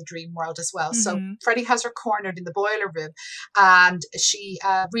up from the dream world as well. So Freddie has her cornered in the boiler room, and she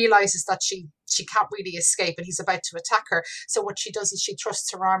realizes that she can't really escape and he's about to attack her. So what she does is she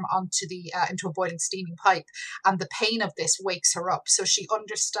thrusts her arm onto into a boiling steaming pipe, and the pain of this wakes her up. So she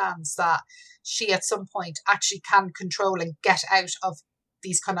understands that she at some point actually can control and get out of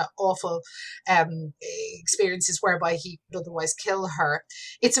these kind of awful experiences whereby he would otherwise kill her.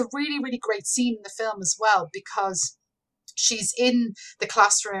 It's a really, really great scene in the film as well, because she's in the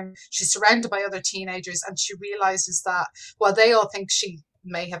classroom, she's surrounded by other teenagers, and she realizes that while they all think she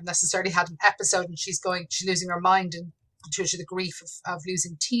may have necessarily had an episode and she's losing her mind and due to the grief of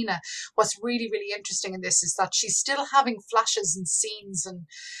losing Tina, what's really, really interesting in this is that she's still having flashes and scenes and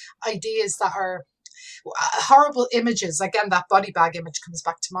ideas that are horrible images. Again, that body bag image comes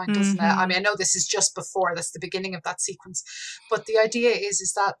back to mind, doesn't it? I mean, I know this is just before, that's the beginning of that sequence, but the idea is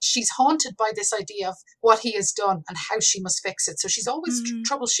that she's haunted by this idea of what he has done and how she must fix it. So she's always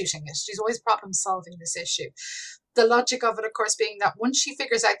troubleshooting it. She's always problem solving this issue. The logic of it, of course, being that once she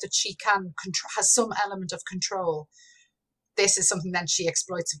figures out that she has some element of control, this is something then she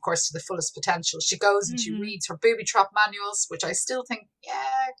exploits, of course, to the fullest potential. She goes and she reads her booby trap manuals, which I still think,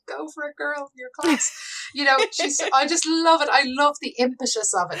 go for it, girl, your class. I just love it. I love the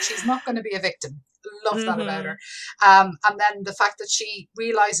impetus of it. She's not going to be a victim. Love that about her. And then the fact that she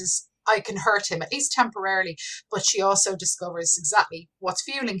realizes I can hurt him, at least temporarily, but she also discovers exactly what's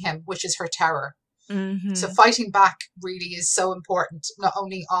fueling him, which is her terror. So fighting back really is so important, not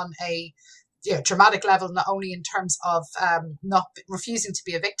only on a dramatic level, not only in terms of not refusing to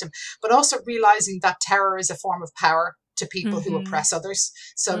be a victim, but also realizing that terror is a form of power to people who oppress others.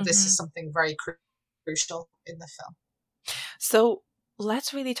 So this is something very crucial in the film. So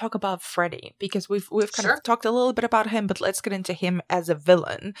let's really talk about Freddy, because we've kind Sure. of talked a little bit about him, but let's get into him as a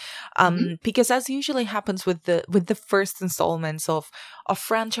villain. Because as usually happens with the first installments of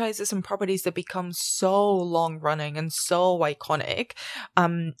franchises and properties that become so long running and so iconic,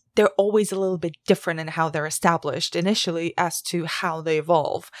 they're always a little bit different in how they're established initially as to how they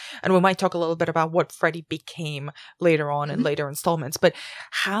evolve. And we might talk a little bit about what Freddy became later on in later installments, but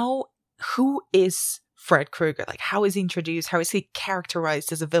who is Fred Krueger? Like, how is he introduced? How is he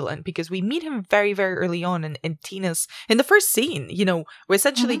characterized as a villain? Because we meet him very, very early on in Tina's, in the first scene. You know, we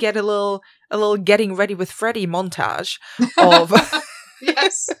essentially get a little getting ready with Freddy montage of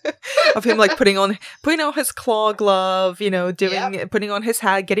Yes. of him like putting on his claw glove, you know, putting on his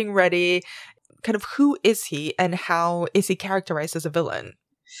hat, getting ready. Kind of, who is he and how is he characterized as a villain?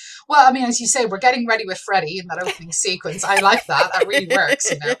 Well, I mean, as you say, we're getting ready with Freddy in that opening sequence. I like that. That really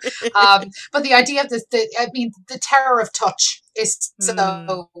works, you know. But the idea of the terror of touch is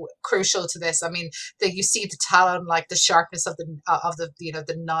so crucial to this. I mean, you see the talon, like the sharpness of the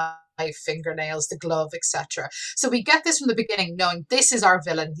knife, fingernails, the glove, etc. So we get this from the beginning, knowing this is our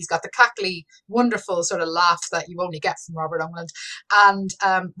villain. He's got the cackly, wonderful sort of laugh that you only get from Robert Englund, and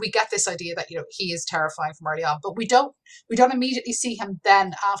we get this idea that, you know, he is terrifying from early on. But we don't immediately see him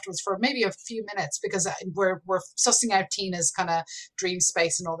then afterwards for maybe a few minutes, because we're sussing out Tina's kind of dream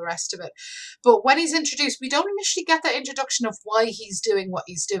space and all the rest of it. But when he's introduced, we don't initially get that introduction of why he's doing what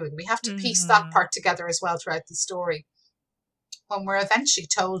he's doing. We have to piece that part together as well throughout the story. When we're eventually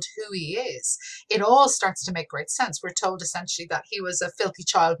told who he is, it all starts to make great sense. We're told essentially that he was a filthy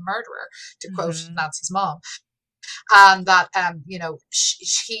child murderer, to quote Nancy's mom, and that you know,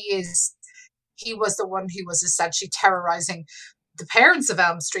 he was the one who was essentially terrorizing the parents of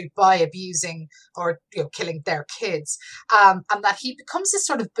Elm Street by abusing or, you know, killing their kids, and that he becomes this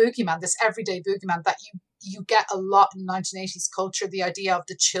sort of boogeyman, this everyday boogeyman that you get a lot in 1980s culture, the idea of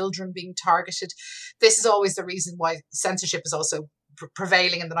the children being targeted. This is always the reason why censorship is also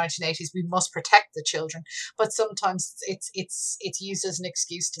prevailing in the 1980s. We must protect the children, but sometimes it's used as an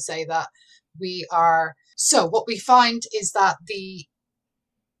excuse to say that we are. So what we find is that the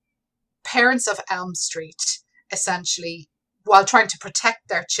parents of Elm Street, essentially, while trying to protect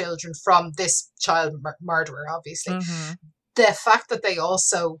their children from this child murderer, obviously, the fact that they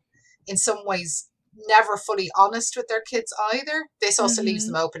also, in some ways, never fully honest with their kids either, this also leaves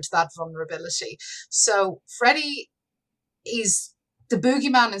them open to that vulnerability. So Freddy is the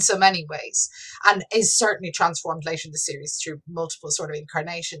boogeyman in so many ways, and is certainly transformed later in the series through multiple sort of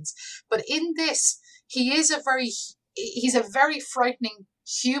incarnations. But in this, he's a very frightening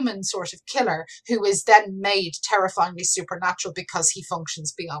human sort of killer who is then made terrifyingly supernatural because he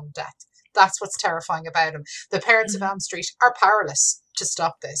functions beyond death. That's what's terrifying about him. The parents of Elm Street are powerless to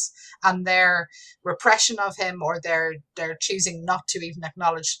stop this, and their repression of him, or their choosing not to even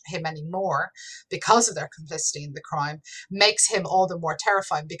acknowledge him anymore because of their complicity in the crime, makes him all the more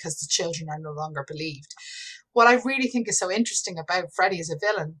terrifying because the children are no longer believed. What I really think is so interesting about Freddy as a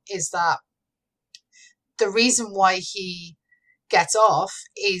villain is that the reason why he gets off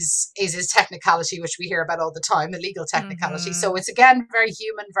is his technicality, which we hear about all the time, the legal technicality. So it's, again, very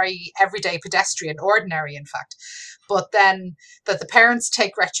human, very everyday, pedestrian, ordinary, in fact. But then that the parents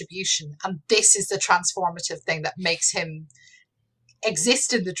take retribution, and this is the transformative thing that makes him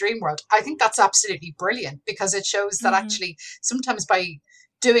exist in the dream world. I think that's absolutely brilliant, because it shows that actually sometimes by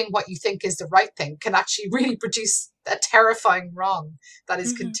doing what you think is the right thing can actually really produce a terrifying wrong that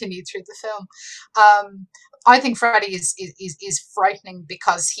is continued through the film. I think Freddy is frightening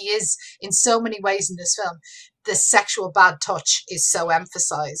because he is, in so many ways in this film, the sexual bad touch is so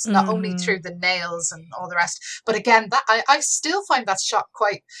emphasized, not only through the nails and all the rest, but again, that I still find that shot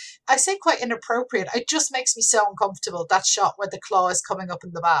quite inappropriate. It just makes me so uncomfortable, that shot where the claw is coming up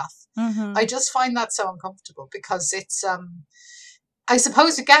in the bath. I just find that so uncomfortable because it's I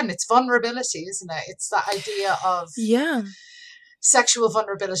suppose, again, it's vulnerability, isn't it? It's that idea of sexual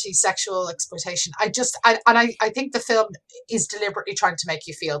vulnerability, sexual exploitation. I think the film is deliberately trying to make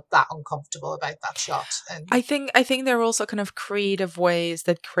you feel that uncomfortable about that shot. And I think there are also kind of creative ways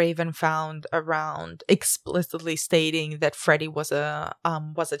that Craven found around explicitly stating that Freddy was a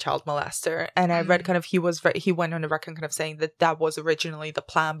child molester. And I read kind of he went on the record kind of saying that was originally the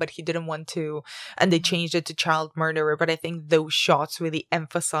plan, but he didn't want to, and they changed it to child murderer. But I think those shots really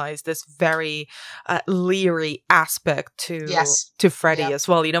emphasize this very leery aspect to Freddy as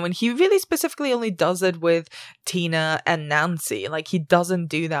well, you know, and he really specifically only does it with Tina and Nancy. Like, he doesn't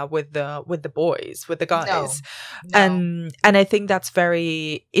do that with the boys, with the guys. No. And I think that's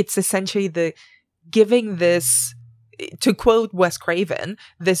it's essentially the giving this, to quote Wes Craven,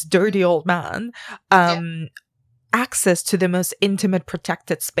 this dirty old man, access to the most intimate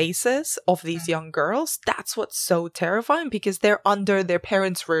protected spaces of these young girls. That's what's so terrifying, because they're under their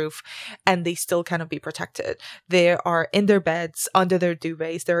parents' roof and they still cannot be protected. They are in their beds, under their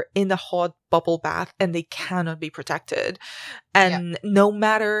duvets, they're in a hot bubble bath, and they cannot be protected. And no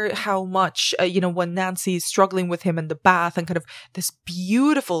matter how much, when Nancy is struggling with him in the bath, and kind of this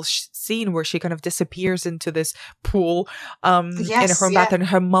beautiful scene where she kind of disappears into this pool in her bath, and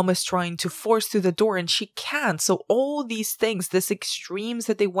her mom is trying to force through the door and she can't. So all these things, this extremes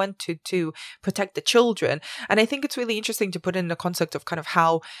that they went to protect the children. And I think it's really interesting to put in the concept of kind of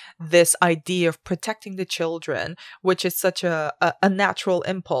how this idea of protecting the children, which is such a natural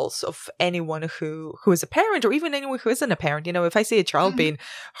impulse of anyone who is a parent, or even anyone who isn't a parent. If I see a child being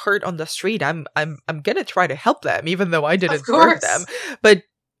hurt on the street, I'm gonna try to help them, even though I didn't hurt them. But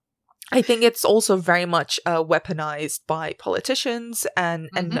I think it's also very much weaponized by politicians, and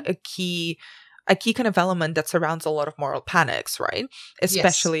a key kind of element that surrounds a lot of moral panics, right?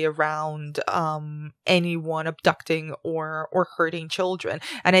 Especially around anyone abducting or hurting children.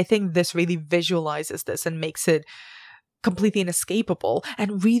 And I think this really visualizes this and makes it completely inescapable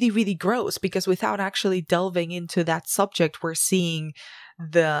and really, really gross, because without actually delving into that subject, we're seeing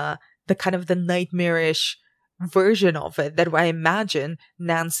the kind of the nightmarish version of it that I imagine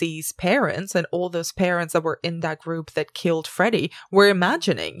Nancy's parents and all those parents that were in that group that killed Freddie were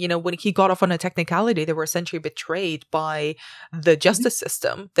imagining. When he got off on a technicality, they were essentially betrayed by the justice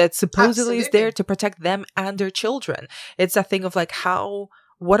system that supposedly is there to protect them and their children. It's a thing of like,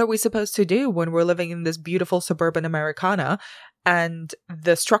 what are we supposed to do when we're living in this beautiful suburban Americana, and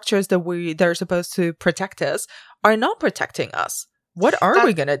the structures that are supposed to protect us are not protecting us? What are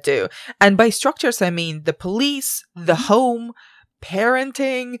we going to do? And by structures, I mean the police, the home,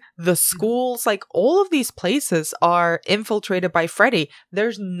 parenting, the schools, like all of these places are infiltrated by Freddie.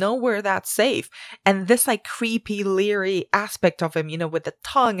 There's nowhere that's safe. And this like creepy, leery aspect of him, with the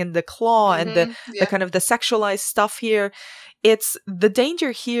tongue and the claw and the kind of the sexualized stuff here. It's the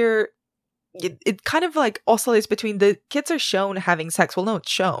danger here. It kind of like oscillates between the kids are shown having sex. Well, no, it's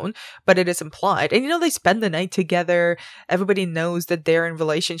shown, but it is implied. And, they spend the night together. Everybody knows that they're in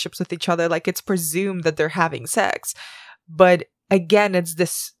relationships with each other. Like, it's presumed that they're having sex. But again, it's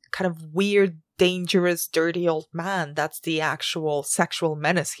this kind of weird, dangerous, dirty old man that's the actual sexual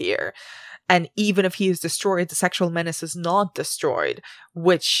menace here. And even if he is destroyed, the sexual menace is not destroyed,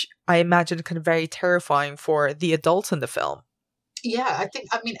 which I imagine is kind of very terrifying for the adults in the film. Yeah,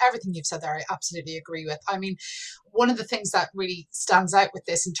 everything you've said there, I absolutely agree with. One of the things that really stands out with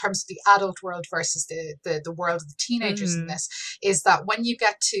this in terms of the adult world versus the world of the teenagers in this is that when you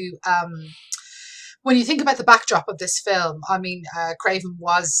get to, when you think about the backdrop of this film, Craven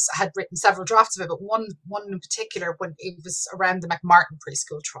had written several drafts of it, but one in particular, when it was around the McMartin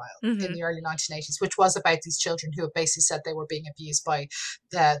preschool trial in the early 1980s, which was about these children who basically said they were being abused by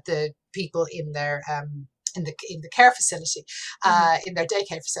the people in their in the care facility, in their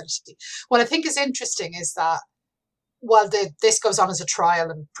daycare facility. What I think is interesting is that while this goes on as a trial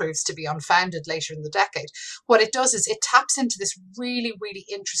and proves to be unfounded later in the decade, what it does is it taps into this really, really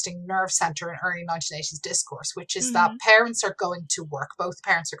interesting nerve center in early 1980s discourse, which is that parents are going to work. Both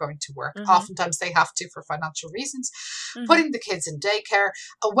parents are going to work. Oftentimes they have to for financial reasons, putting the kids in daycare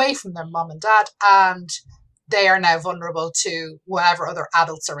away from their mom and dad, and they are now vulnerable to whatever other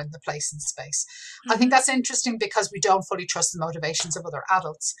adults are in the place and space. I think that's interesting because we don't fully trust the motivations of other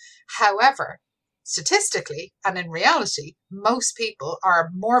adults. However, statistically and in reality, most people are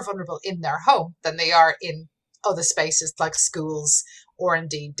more vulnerable in their home than they are in other spaces like schools or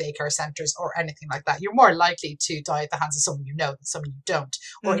indeed daycare centres or anything like that. You're more likely to die at the hands of someone you know than someone you don't,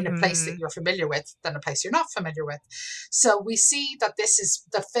 or in a place that you're familiar with than a place you're not familiar with. So we see that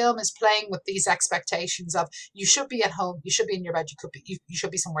the film is playing with these expectations of you should be at home, you should be in your bed, you should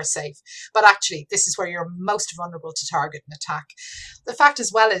be somewhere safe. But actually, this is where you're most vulnerable to target and attack. The fact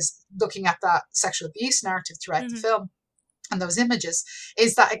as well is, looking at that sexual abuse narrative throughout the film, and those images,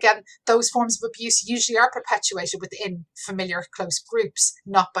 is that, again, those forms of abuse usually are perpetuated within familiar close groups,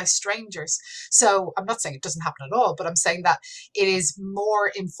 not by strangers. So I'm not saying it doesn't happen at all, but I'm saying that it is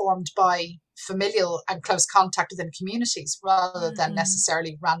more informed by familial and close contact within communities rather than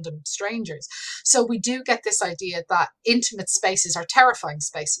necessarily random strangers. So we do get this idea that intimate spaces are terrifying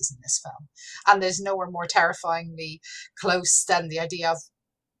spaces in this film. And there's nowhere more terrifyingly close than the idea of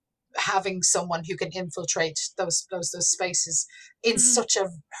having someone who can infiltrate those spaces in such a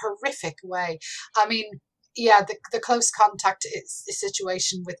horrific way. The close contact is the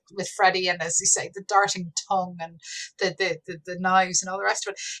situation with Freddie, and as you say, the darting tongue and the knives and all the rest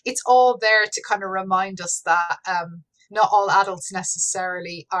of it. It's all there to kind of remind us that not all adults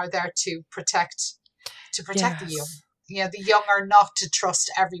necessarily are there to protect to protect the young. Yes. You know, the young are not to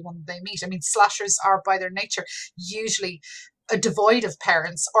trust everyone they meet. I mean, slashers are by their nature usually devoid of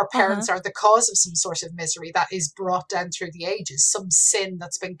parents, or parents are the cause of some sort of misery that is brought down through the ages, some sin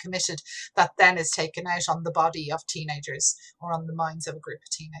that's been committed that then is taken out on the body of teenagers or on the minds of a group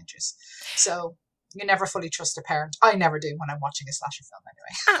of teenagers. So you never fully trust a parent. I never do when I'm watching a slasher film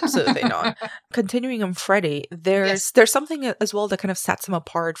anyway. Absolutely not. Continuing on Freddy, there's something as well that kind of sets him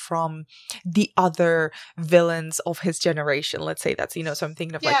apart from the other villains of his generation. Let's say that's, so I'm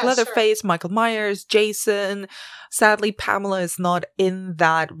thinking of like Leatherface, Michael Myers, Jason. Sadly, Pamela is not in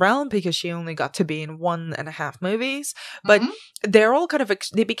that realm because she only got to be in 1.5 movies. But they're all kind of,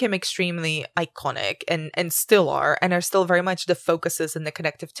 they became extremely iconic and still are still very much the focuses and the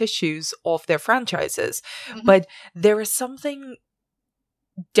connective tissues of their franchises. But there is something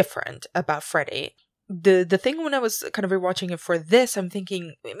different about Freddy. The thing when I was kind of rewatching it for this, I'm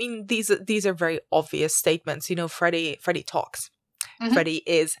thinking, I mean, these are very obvious statements. Freddy talks. Freddy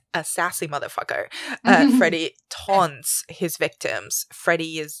is a sassy motherfucker. Freddy taunts his victims.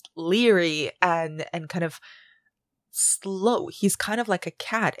 Freddy is leery and kind of slow. He's kind of like a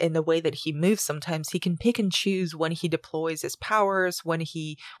cat in the way that he moves. Sometimes he can pick and choose when he deploys his powers, when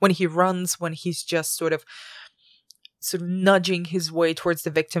he runs, when he's just sort of nudging his way towards the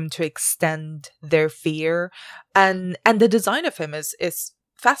victim to extend their fear. And the design of him is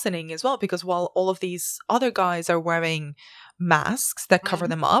fascinating as well, because while all of these other guys are wearing masks that cover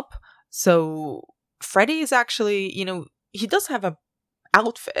them up, so Freddy is actually, he does have a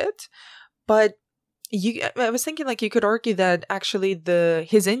outfit, but I was thinking like you could argue that actually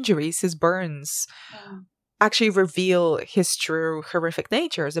his injuries, his burns, actually reveal his true horrific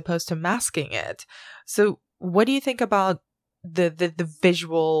nature as opposed to masking it. So what do you think about the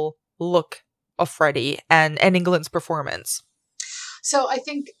visual look of Freddy and Englund's performance? So I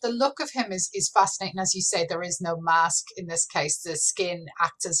think the look of him is fascinating. As you say, there is no mask in this case. The skin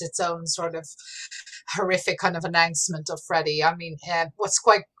acts as its own sort of horrific kind of announcement of Freddy. I mean,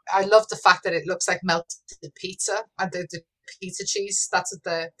 I love the fact that it looks like melted pizza and the pizza cheese. That's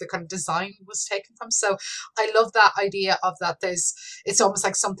what the kind of design was taken from. So I love that idea of that. It's almost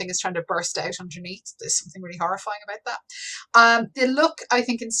like something is trying to burst out underneath. There's something really horrifying about that. The look, I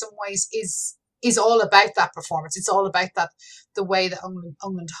think, in some ways is all about that performance. It's all about that, the way that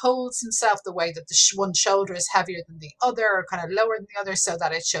Englund holds himself, the way that the one shoulder is heavier than the other or kind of lower than the other, so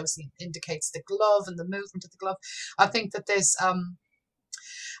that it indicates the glove and the movement of the glove. I think that there's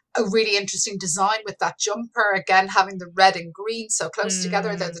a really interesting design with that jumper, again having the red and green so close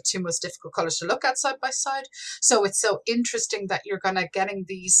together. They're the two most difficult colors to look at side by side. So it's so interesting that you're going to getting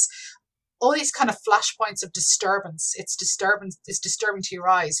all these kind of flashpoints of disturbance. It's disturbing to your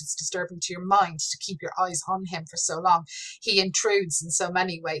eyes. It's disturbing to your mind to keep your eyes on him for so long. He intrudes in so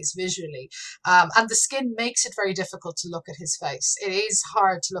many ways visually. And the skin makes it very difficult to look at his face. It is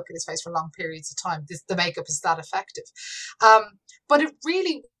hard to look at his face for long periods of time. The makeup is that effective. But it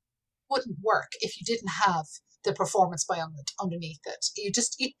really wouldn't work if you didn't have the performance by Englund underneath it. It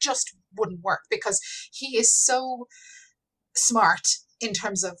just wouldn't work, because he is so smart in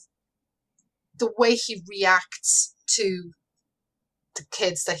terms of the way he reacts to the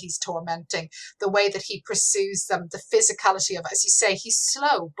kids that he's tormenting, the way that he pursues them, the physicality of it. As you say, he's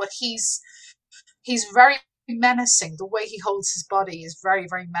slow, but he's very menacing. The way he holds his body is very,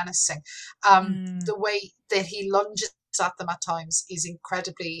 very menacing. The way that he lunges at them at times is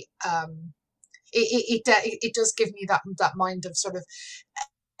incredibly it does give me that mind of sort of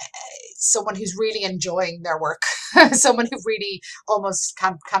someone who's really enjoying their work, someone who really almost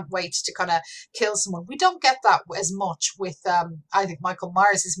can't wait to kind of kill someone. We don't get that as much with I think Michael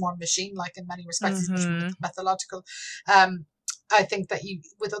Myers is more machine-like in many respects. He's much more methodological. I think that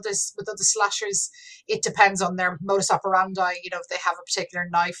with other slashers, it depends on their modus operandi, if they have a particular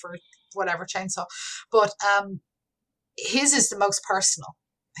knife or whatever, chainsaw. But his is the most personal.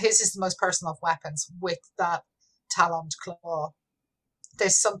 His is the most personal of weapons, with that taloned claw.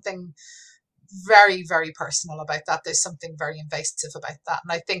 There's something very, very personal about that. There's something very invasive about that.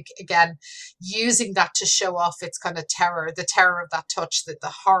 And I think, again, using that to show off its kind of terror, the terror of that touch, the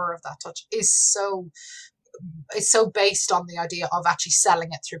horror of that touch is so based on the idea of actually selling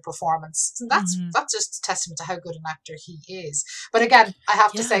it through performance. And that's just a testament to how good an actor he is. But again, I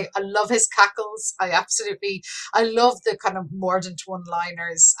have to say, I love his cackles. I love the kind of mordant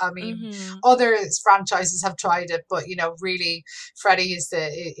one-liners. I mean, other franchises have tried it, but really Freddy is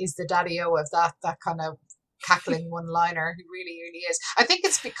the daddy-o of that kind of cackling one-liner. Who really, really is. I think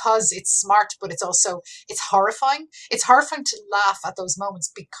it's because it's smart, but it's horrifying. It's horrifying to laugh at those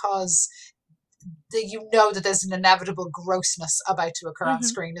moments, because that there's an inevitable grossness about to occur on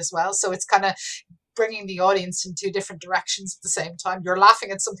screen as well. So it's kind of bringing the audience in two different directions at the same time. You're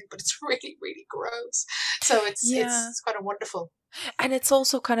laughing at something, but it's really, really gross. So it's kind of wonderful. And it's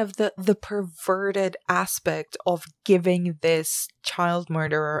also kind of the perverted aspect of giving this child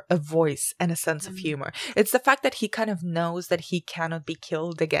murderer a voice and a sense of humor. It's the fact that he kind of knows that he cannot be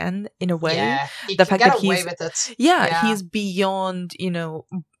killed again, in a way. Yeah, he the can fact get that away with it. Yeah, he's beyond,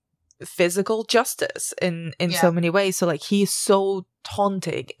 physical justice in so many ways. So like he's so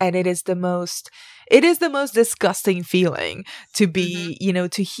taunting, and it is the most disgusting feeling to be,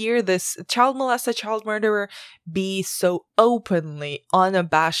 to hear this child molester, child murderer be so openly,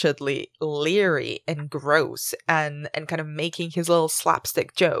 unabashedly leery and gross and kind of making his little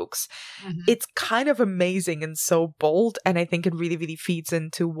slapstick jokes. It's kind of amazing and so bold, and I think it really, really feeds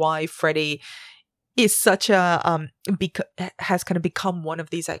into why Freddy is such a has kind of become one of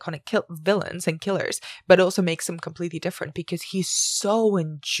these iconic villains and killers, but also makes him completely different because he so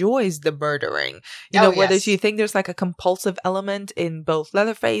enjoys the murdering. Whether you think there's like a compulsive element in both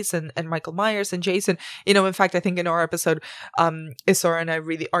Leatherface and Michael Myers and Jason. In fact, I think in our episode, Isora and I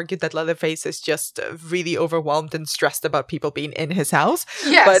really argued that Leatherface is just really overwhelmed and stressed about people being in his house.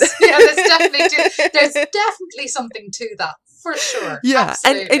 Yes, but there's definitely something to that. For sure. Yeah.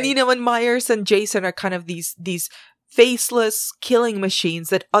 And Myers and Jason are kind of these faceless killing machines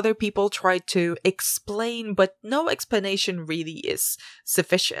that other people try to explain, but no explanation really is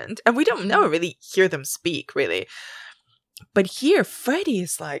sufficient. And we don't really hear them speak, really. But here, Freddy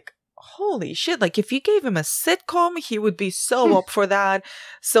is like, holy shit, like if you gave him a sitcom, he would be so up for that.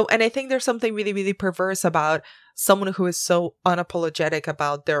 So, and I think there's something really, really perverse about someone who is so unapologetic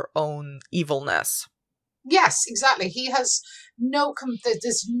about their own evilness. Yes, exactly. He has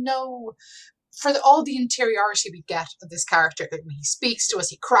for all the interiority we get of this character. I mean, he speaks to us,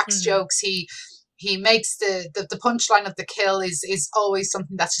 he cracks jokes, he makes the punchline of the kill is always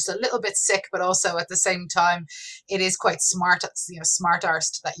something that's just a little bit sick, but also at the same time, it is quite smart, smart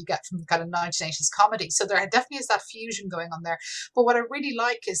arse that you get from kind of 1980s comedy. So there definitely is that fusion going on there. But what I really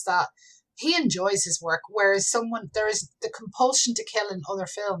like is that he enjoys his work, whereas there is the compulsion to kill in other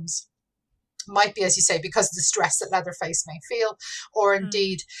films might be, as you say, because of the stress that Leatherface may feel, or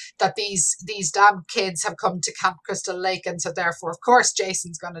indeed that these damn kids have come to Camp Crystal Lake, and so therefore, of course,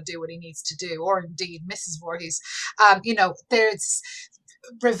 Jason's going to do what he needs to do, or indeed Mrs. Voorhees. There's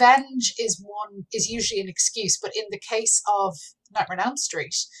revenge is usually an excuse, but in the case of Nightmare on Elm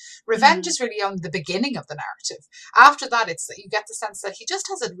Street, revenge is really only the beginning of the narrative. After that, it's that you get the sense that he just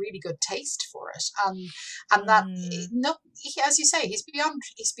has a really good taste for it, and that as you say, he's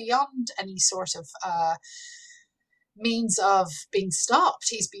beyond any sort of means of being stopped.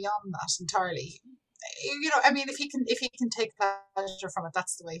 He's beyond that entirely. I mean, if he can take pleasure from it,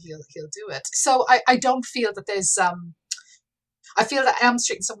 that's the way he'll do it. So I don't feel that there's I feel that Elm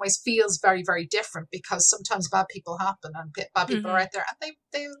Street in some ways feels very, very different because sometimes bad people happen and bad people are out there and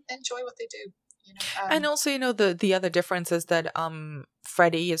they enjoy what they do. And also, the other difference is that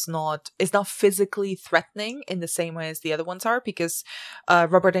Freddy is not physically threatening in the same way as the other ones are, because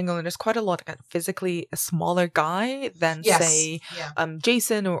Robert Englund is quite a lot physically a smaller guy than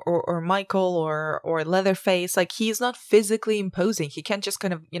Jason or Michael or Leatherface. Like, he's not physically imposing. He can't just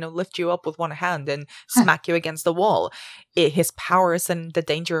kind of lift you up with one hand and smack you against the wall. His powers and the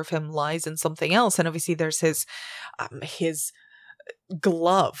danger of him lies in something else. And obviously there's his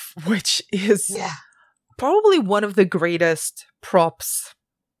glove, which is probably one of the greatest props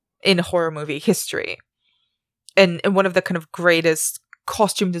in horror movie history, and one of the kind of greatest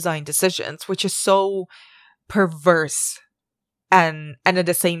costume design decisions, which is so perverse and at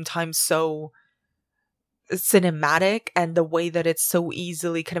the same time so cinematic, and the way that it so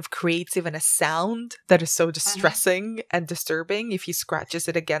easily kind of creates even a sound that is so distressing and disturbing if he scratches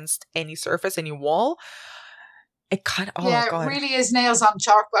it against any surface, any wall. It kind of, it really is nails on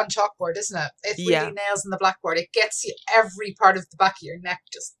chalkboard, isn't it? It really nails on the blackboard. It gets you every part of the back of your neck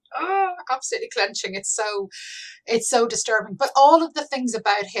just absolutely clenching. It's so disturbing. But all of the things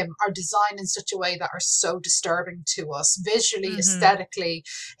about him are designed in such a way that are so disturbing to us visually, aesthetically,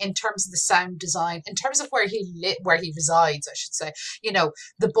 in terms of the sound design, in terms of where he resides, I should say.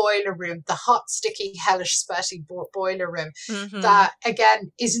 The boiler room, the hot, sticky, hellish, sweaty boiler room, that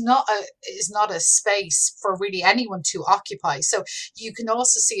again is not a space for really anyone to occupy. So you can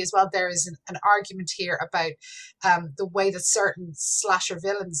also see as well there is an argument here about the way that certain slasher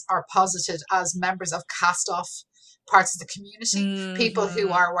villains are posited as members of cast-off parts of the community, people who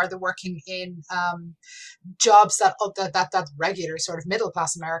are working in jobs that regular sort of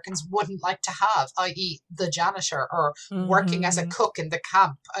middle-class Americans wouldn't like to have, i.e. the janitor or working as a cook in the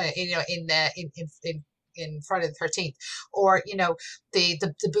camp, in in Friday the 13th, or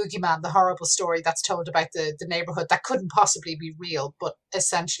the boogeyman, the horrible story that's told about the neighborhood that couldn't possibly be real, but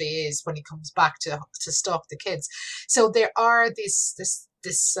essentially is when he comes back to stalk the kids. So there are these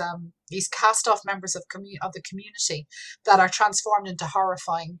cast off members of the community that are transformed into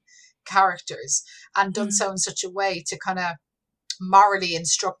horrifying characters, and done so in such a way to kind of morally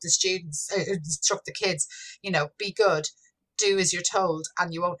instruct the kids, be good, do as you're told,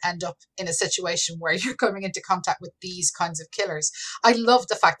 and you won't end up in a situation where you're coming into contact with these kinds of killers. I love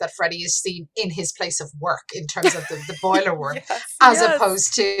the fact that Freddy is seen in his place of work in terms of the boiler room, as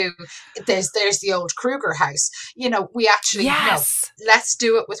opposed to there's the old Kruger house. We actually let's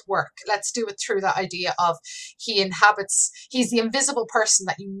do it with work. Let's do it through that idea of he's the invisible person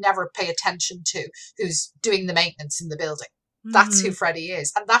that you never pay attention to, who's doing the maintenance in the building. That's who Freddy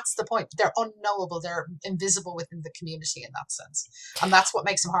is. And that's the point. They're unknowable. They're invisible within the community in that sense. And that's what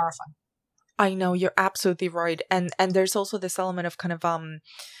makes them horrifying. I know, you're absolutely right. And there's also this element of kind of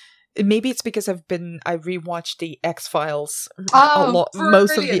maybe it's because I rewatched the X-Files a lot,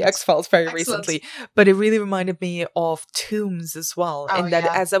 most of the X-Files very recently, but it really reminded me of Tooms as well.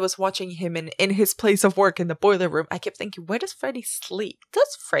 As I was watching him in his place of work in the boiler room, I kept thinking, where does Freddy sleep?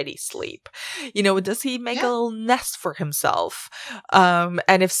 Does Freddy sleep? Does he make a little nest for himself?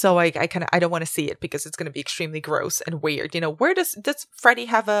 And if so, I don't want to see it because it's going to be extremely gross and weird. Where does Freddy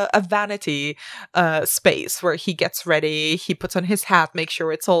have a vanity space where he gets ready, he puts on his hat, make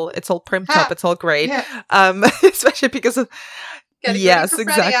sure it's all primed up, it's all great. Yeah. Especially because of yes,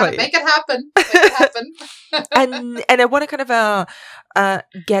 exactly. Make it happen. and I want to kind of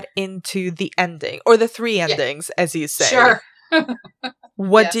get into the ending, or the three endings, as you say. Sure.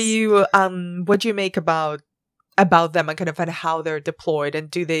 What do you make about them, and kind of how they're deployed,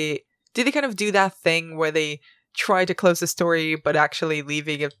 and do they kind of do that thing where they try to close the story but actually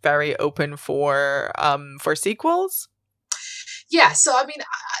leaving it very open for sequels? Yeah, so I mean,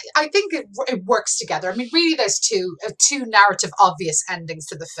 I think it works together. I mean, really, there's two narrative obvious endings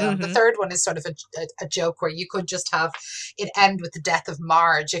to the film. The third one is sort of a joke where you could just have it end with the death of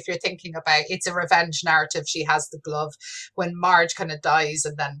Marge. If you're thinking about it's a revenge narrative, she has the glove when Marge kind of dies,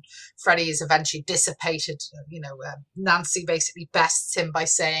 and then Freddy is eventually dissipated. Nancy basically bests him by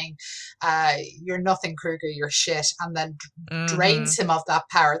saying, "You're nothing, Kruger. You're shit," and then drains him of that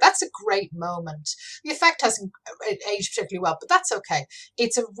power. That's a great moment. The effect hasn't aged particularly well, but that's okay.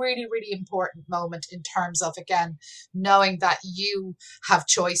 It's a really, really important moment in terms of, again, knowing that you have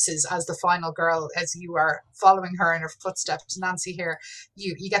choices as the final girl, as you are following her in her footsteps. Nancy here,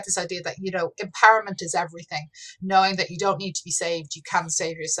 you get this idea that, empowerment is everything. Knowing that you don't need to be saved, you can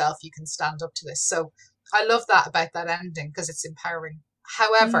save yourself, you can stand up to this. So I love that about that ending because it's empowering.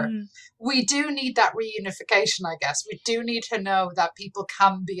 However, we do need that reunification, I guess. We do need to know that people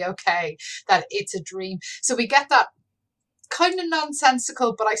can be okay, that it's a dream. So we get that kind of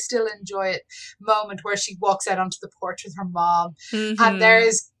nonsensical, but I still enjoy it, moment where she walks out onto the porch with her mom, and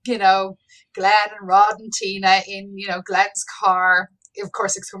there's Glenn and Rod and Tina in Glenn's car. Of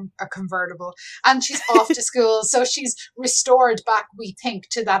course, it's a convertible, and she's off to school. So she's restored back, we think,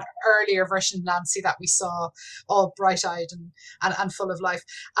 to that earlier version of Nancy that we saw, all bright-eyed and full of life.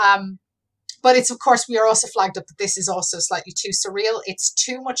 But it's, of course, we are also flagged up that this is also slightly too surreal. It's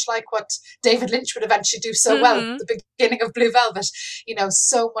too much like what David Lynch would eventually do so well at the beginning of Blue Velvet.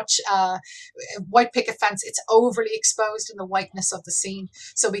 So much white picket fence. It's overly exposed in the whiteness of the scene.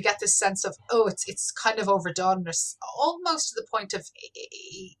 So we get this sense of, it's kind of overdone. There's almost to the point of...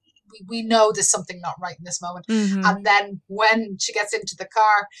 We know there's something not right in this moment. And then when she gets into the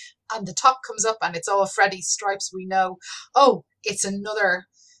car and the top comes up and it's all Freddy's stripes, we know, it's another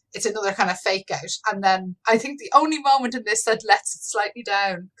kind of fake out. And then I think the only moment in this that lets it slightly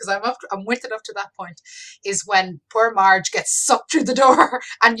down, because I'm with it up to that point, is when poor Marge gets sucked through the door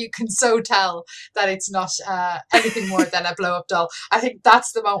and you can so tell that it's not anything more than a blow-up doll. I think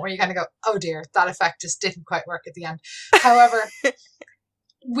that's the moment where you kind of go, oh dear, that effect just didn't quite work at the end. However,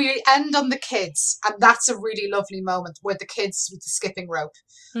 we end on the kids, and that's a really lovely moment where the kids with the skipping rope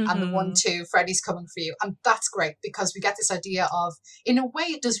and the 1-2, Freddy's coming for you. And that's great because we get this idea of, in a way,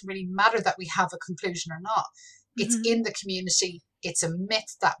 it doesn't really matter that we have a conclusion or not. It's in the community. It's a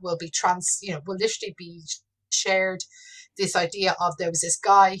myth that will be will literally be shared. This idea of there was this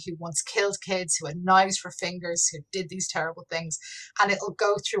guy who once killed kids, who had knives for fingers, who did these terrible things. And it'll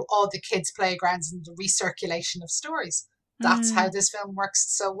go through all the kids' playgrounds and the recirculation of stories. That's how this film works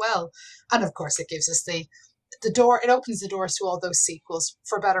so well. And of course, it gives us the door. It opens the doors to all those sequels,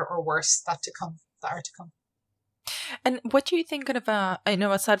 for better or worse, that are to come. And what do you think of, I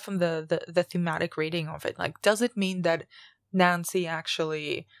know aside from the thematic reading of it, like, does it mean that Nancy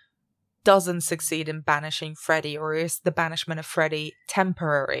actually doesn't succeed in banishing Freddy, or is the banishment of Freddy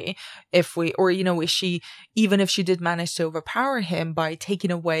temporary? Is she, even if she did manage to overpower him by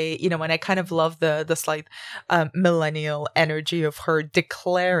taking away, and I kind of love the slight millennial energy of her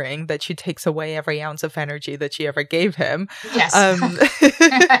declaring that she takes away every ounce of energy that she ever gave him. Yes.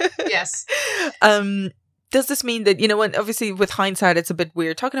 Yes. Does this mean that, and obviously with hindsight, it's a bit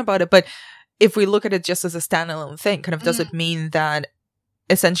weird talking about it, but if we look at it just as a standalone thing, kind of, does it mean that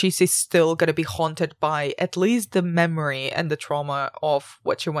essentially she's still going to be haunted by at least the memory and the trauma of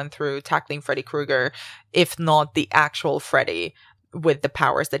what she went through tackling Freddy Krueger, if not the actual Freddy with the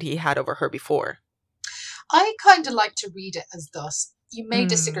powers that he had over her before? I kind of like to read it as thus. You may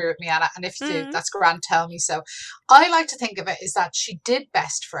disagree with me, Anna, and if you do, that's grand, tell me so. I like to think of it as that she did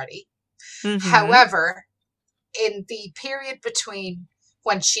best Freddy. However, in the period between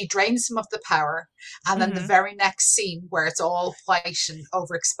when she drains him of the power and then the very next scene where it's all white and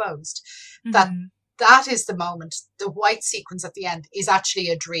overexposed, that is the moment. The white sequence at the end is actually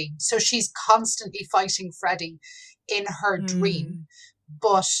a dream. So she's constantly fighting Freddy in her dream,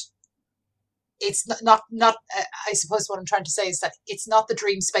 but it's not I suppose what I'm trying to say is that it's not the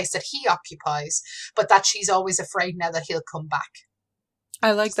dream space that he occupies, but that she's always afraid now that he'll come back.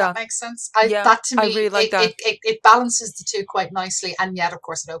 I like that. Does that make sense? That to me, I really like that. It balances the two quite nicely, and yet, of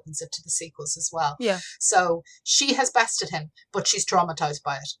course, it opens it to the sequels as well. Yeah. So she has bested him, but she's traumatized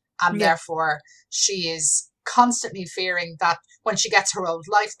by it, and therefore she is constantly fearing that when she gets her old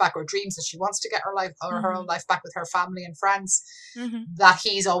life back, or dreams that she wants to get her life or her old life back with her family and friends, that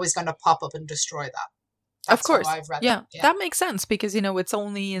he's always going to pop up and destroy that. That's of course. I've read yeah, that makes sense, because it's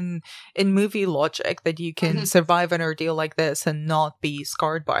only in movie logic that you can survive an ordeal like this and not be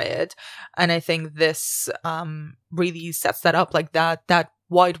scarred by it. And I think this really sets that up. Like that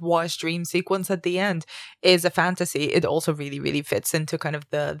whitewashed dream sequence at the end is a fantasy. It also really, really fits into kind of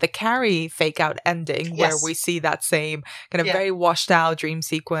the Carrie fake out ending, where we see that same kind of very washed out dream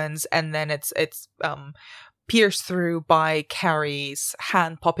sequence, and then it's pierced through by Carrie's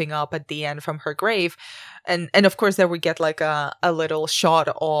hand popping up at the end from her grave, and of course there we get like a little shot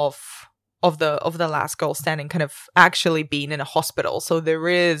of the last girl standing, kind of actually being in a hospital. So there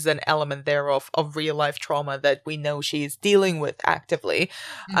is an element there of real life trauma that we know she's dealing with actively.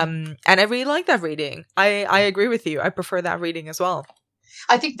 And I really like that reading. I agree with you. I prefer that reading as well.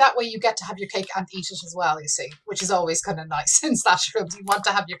 I think that way you get to have your cake and eat it as well, you see, which is always kind of nice in slasher films. You want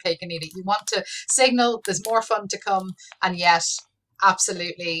to have your cake and eat it. You want to signal there's more fun to come, and yet,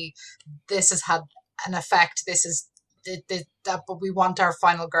 absolutely, this has had an effect. This is but we want our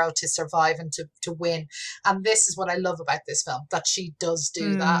final girl to survive and to win. And this is what I love about this film, that she does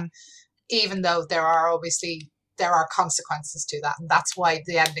do that, even though there are consequences to that. And that's why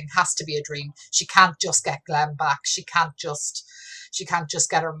the ending has to be a dream. She can't just get Glenn back. She can't just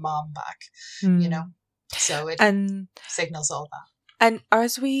get her mom back, So it signals all that. And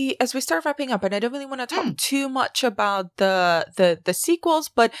as we start wrapping up, and I don't really want to talk too much about the sequels,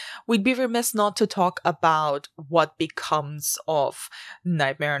 but we'd be remiss not to talk about what becomes of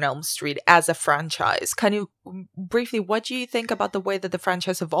Nightmare on Elm Street as a franchise. Kind of briefly, what do you think about the way that the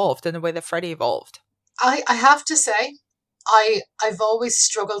franchise evolved and the way that Freddy evolved? I have to say, I've always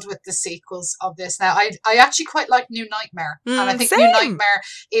struggled with the sequels of this. Now, I actually quite like New Nightmare. And I think New Nightmare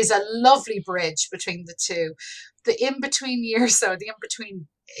is a lovely bridge between the two. The in-between years, though, the in-between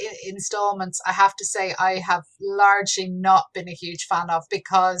installments, I have to say I have largely not been a huge fan of,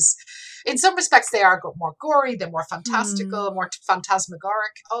 because in some respects they are more gory, they're more fantastical, more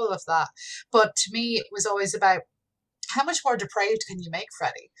phantasmagoric, all of that. But to me, it was always about how much more depraved can you make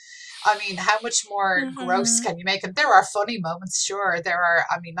Freddy? I mean, how much more gross can you make him? There are funny moments, sure. There are,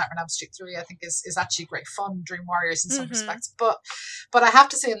 Nightmare on Elm Street 3, I think, is actually great fun, Dream Warriors in some respects. But I have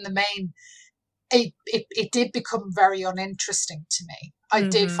to say, in the main, it did become very uninteresting to me. I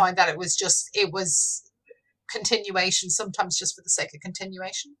did find that it was continuation, sometimes just for the sake of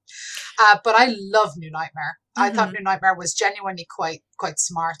continuation. But I love New Nightmare. I thought New Nightmare was genuinely quite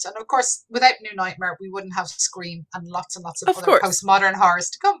smart. And of course, without New Nightmare, we wouldn't have Scream and lots of other postmodern horrors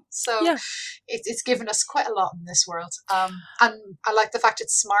to come. So it's given us quite a lot in this world. And I like the fact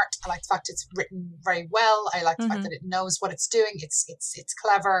it's smart. I like the fact it's written very well. I like the fact that it knows what it's doing. It's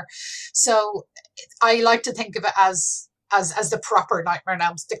clever. So I like to think of it as as the proper Nightmare on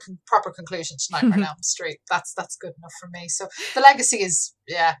Elm, proper conclusion to Nightmare on Elm Street. That's good enough for me. So the legacy is,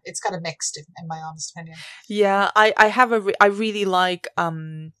 it's kind of mixed in my honest opinion. Yeah, I really like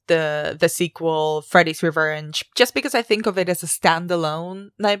the sequel, Freddy's Revenge, just because I think of it as a standalone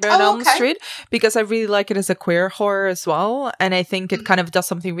Nightmare on Elm Street, because I really like it as a queer horror as well, and I think it kind of does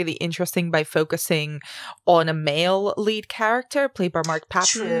something really interesting by focusing on a male lead character played by Mark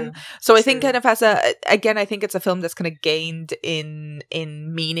Patton. So I think kind of I think it's a film that's kind of gained in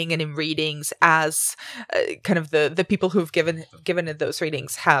meaning and in readings as kind of the people who've given it those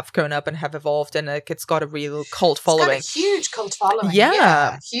readings have grown up and have evolved, and like it's got a real cult following. It's got a huge cult following.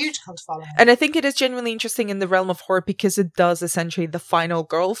 Yeah, huge cult following. And I think it is genuinely interesting in the realm of horror because it does essentially the final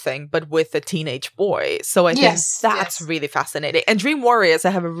girl thing, but with a teenage boy. So I think that's really fascinating. And Dream Warriors, I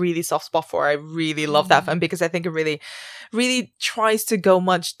have a really soft spot for. I really love that film because I think it really, really tries to go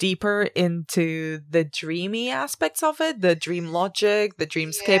much deeper into the dreamy aspects of it, the dream logic, the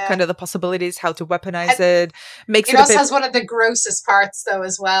dreamscape, kind of the possibilities, how to weaponize it. It also has one of the grossest parts though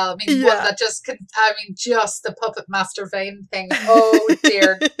as well. I mean, one that just just the puppet master Vane thing. Oh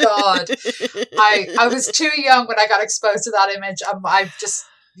dear God. I was too young when I got exposed to that image.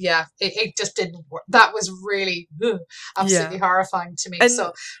 It just didn't work. That was really absolutely horrifying to me. And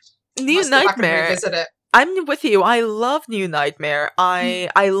so New Nightmare, revisit it. I'm with you. I love New Nightmare.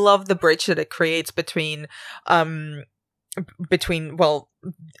 I love the bridge that it creates between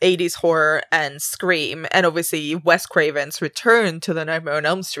 80s horror and Scream, and obviously Wes Craven's return to the Nightmare on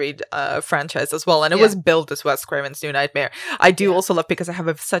Elm Street franchise as well, and it was billed as Wes Craven's New Nightmare. I do also love, because I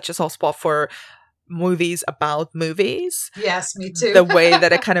have such a soft spot for movies about movies. Yes, me too. The way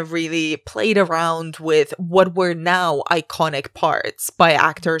that it kind of really played around with what were now iconic parts by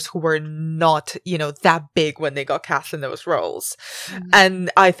actors who were not, that big when they got cast in those roles.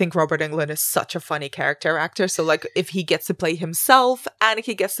 And I think Robert Englund is such a funny character actor. So like if he gets to play himself and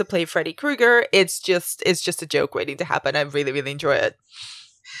he gets to play Freddy Krueger, it's just a joke waiting to happen. I really, really enjoy it.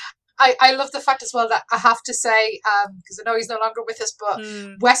 I love the fact as well that I have to say, because I know he's no longer with us, but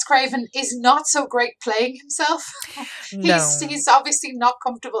Wes Craven is not so great playing himself. He's obviously not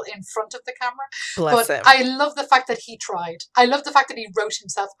comfortable in front of the camera. Bless him. I love the fact that he tried. I love the fact that he wrote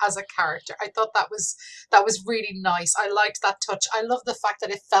himself as a character. I thought that was really nice. I liked that touch. I love the fact that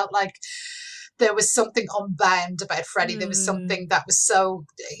it felt like there was something unbound about Freddy. There was something that was so,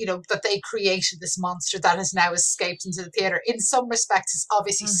 that they created this monster that has now escaped into the theatre. In some respects, it's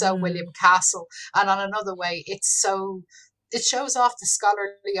obviously so William Castle. And on another way, it shows off the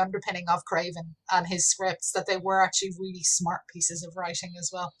scholarly underpinning of Craven and his scripts, that they were actually really smart pieces of writing as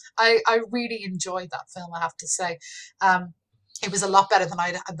well. I really enjoyed that film, I have to say. It was a lot better than I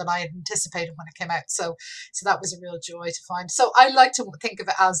had anticipated when it came out. So that was a real joy to find. So I like to think of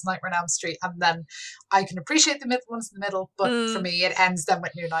it as Nightmare on Elm Street, and then I can appreciate the ones in the middle, but for me it ends then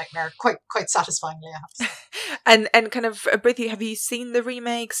with New Nightmare quite satisfyingly, I have to say. And kind of, Brithy, have you seen the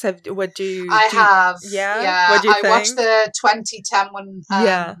remakes? I have. Yeah. What do you think? I watched the 2010 one.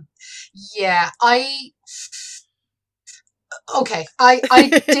 Okay,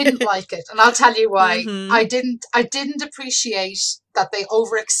 I didn't like it, and I'll tell you why. I didn't appreciate that they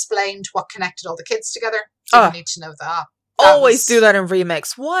over-explained what connected all the kids together. Didn't need to know that. Always do that in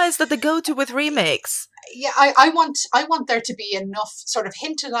remakes. Why is that the go-to with remakes? Yeah, I want there to be enough sort of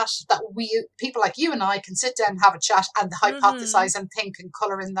hinted at that we, people like you and I, can sit down and have a chat and hypothesize and think and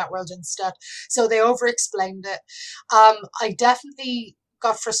colour in that world instead. So they over-explained it. I definitely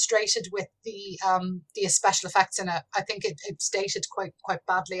got frustrated with the special effects in it. I think it's dated quite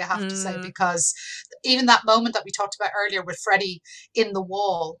badly, I have to say, because even that moment that we talked about earlier with Freddy in the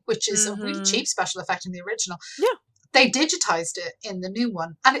wall, which is a really cheap special effect in the original, they digitized it in the new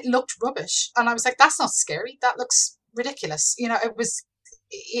one and it looked rubbish. And I was like, that's not scary. That looks ridiculous.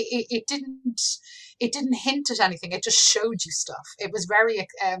 It didn't hint at anything. It just showed you stuff. It was very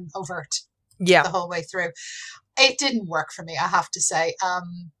overt the whole way through. It didn't work for me, I have to say.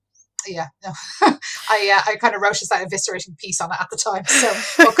 I kind of wrote a eviscerating piece on it at the time. So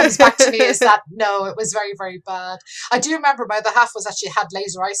what comes back to me is that, no, it was very, very bad. I do remember my other half had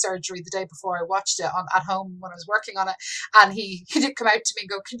laser eye surgery the day before I watched it at home when I was working on it. And he did come out to me and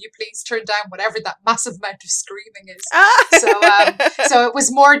go, can you please turn down whatever that massive amount of screaming is? So it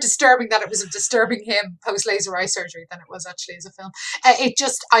was more disturbing that it was disturbing him post laser eye surgery than it was actually as a film. I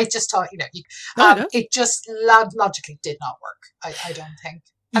just thought, it just logically did not work. I don't think.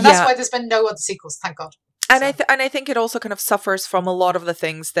 And that's why there's been no other sequels, thank God. And I think it also kind of suffers from a lot of the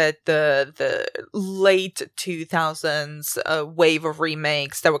things that the late 2000s wave of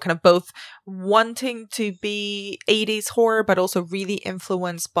remakes that were kind of both wanting to be 80s horror, but also really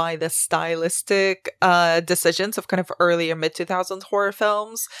influenced by the stylistic decisions of kind of earlier mid 2000s horror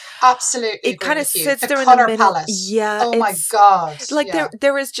films. Absolutely, it kind of sits the there in color the middle. palette. Yeah, oh my god! Like yeah.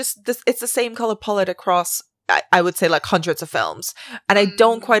 there is just this. It's the same color palette across, I would say, like hundreds of films, and I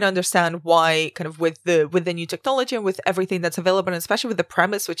don't quite understand why, kind of with the new technology and with everything that's available, and especially with the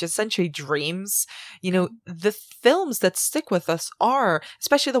premise, which is essentially dreams. You know, the films that stick with us are,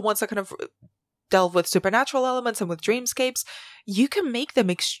 especially the ones that kind of delve with supernatural elements and with dreamscapes, you can make them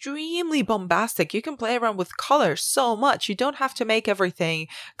extremely bombastic. You can play around with color so much. You don't have to make everything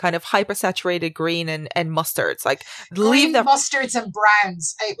kind of hypersaturated green and mustards. Like green, mustards and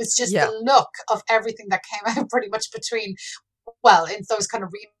browns. It was just the look of everything that came out pretty much between, well, in those kind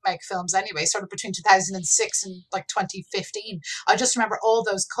of remake films anyway, sort of between 2006 and like 2015. I just remember all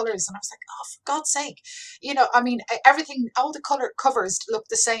those colors and I was like, oh, for God's sake. You know, I mean, everything, all the color covers look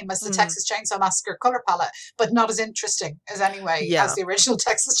the same as the Texas Chainsaw Massacre color palette, but not as interesting as as the original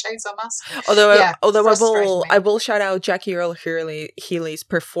Texas Chainsaw Massacre. Although I will shout out Jackie Earle Healy's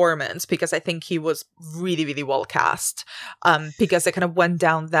performance, because I think he was really, really well cast. Because it kind of went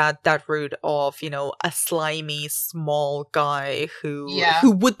down that route of, you know, a slimy, small guy who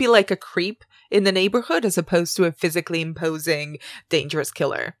would be like a creep in the neighborhood as opposed to a physically imposing, dangerous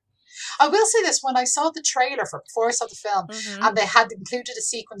killer. I will say this, when I saw the trailer before I saw the film, and they had included a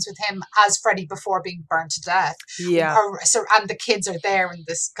sequence with him as Freddy before being burned to death. Yeah. And the kids are there in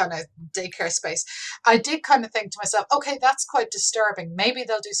this kind of daycare space. I did kind of think to myself, okay, that's quite disturbing. Maybe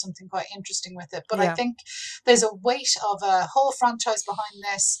they'll do something quite interesting with it. But I think there's a weight of a whole franchise behind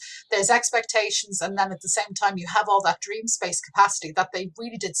this. There's expectations. And then at the same time, you have all that dream space capacity that they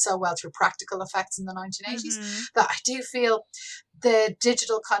really did so well through practical effects in the 1980s that I do feel the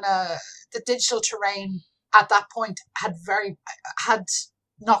digital terrain at that point had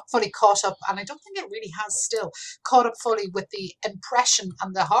not fully caught up, and I don't think it really has still caught up fully with the impression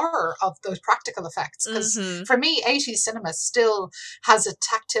and the horror of those practical effects. Because for me, 80s cinema still has a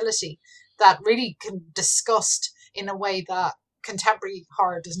tactility that really can be discussed in a way that contemporary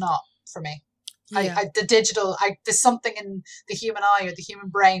horror does not, for me. Yeah. There's something in the human eye or the human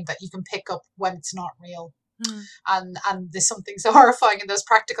brain that you can pick up when it's not real. And there's something so horrifying in those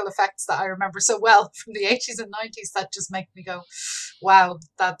practical effects that I remember so well from the 80s and 90s that just make me go, wow,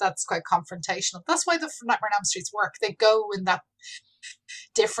 that's quite confrontational. That's why the Nightmare on Elm Streets work. They go in that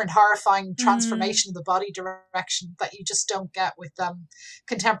different horrifying transformation of the body direction that you just don't get with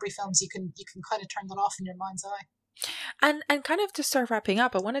contemporary films. You can kind of turn that off in your mind's eye. And kind of to start wrapping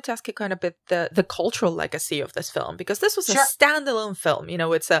up, I wanted to ask you kind of a bit the cultural legacy of this film, because this was a standalone film. You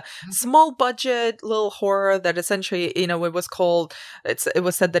know, it's a small budget little horror that essentially, you know, it was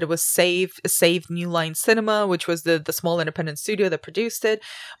said that it was saved New Line Cinema, which was the small independent studio that produced it.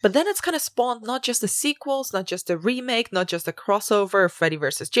 But then it's kind of spawned not just the sequels, not just the remake, not just the crossover of Freddy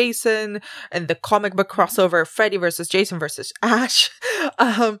versus Jason and the comic book crossover of Freddy versus Jason versus Ash. I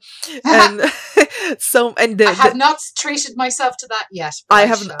have not treated myself to that yet. I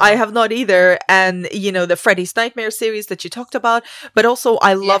have not either. And, you know, the Freddy's Nightmare series that you talked about, but also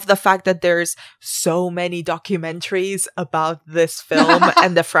I love the fact that there's so many documentaries about this film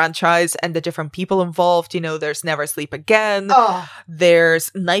and the franchise and the different people involved. You know, there's Never Sleep Again. There's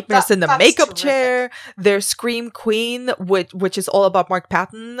Nightmares in the Makeup Chair. There's Scream Queen, which is all about Mark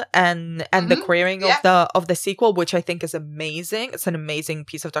Patton and the queering of the sequel, which I think is amazing. It's an amazing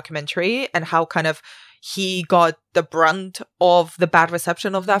piece of documentary, and how kind of he got the brunt of the bad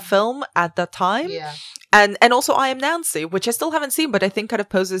reception of that film at that time. Yeah. And also I Am Nancy, which I still haven't seen, but I think kind of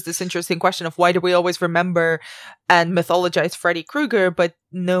poses this interesting question of why do we always remember and mythologize Freddy Krueger, but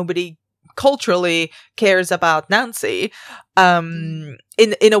nobody culturally cares about Nancy in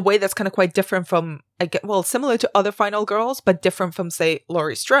a way that's kind of quite different from, similar to other Final Girls, but different from, say,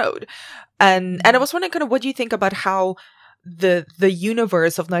 Laurie Strode. And I was wondering kind of what do you think about how the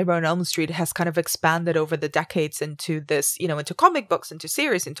universe of Nightmare on Elm Street has kind of expanded over the decades into this, you know, into comic books, into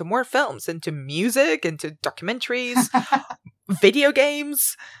series, into more films, into music, into documentaries, video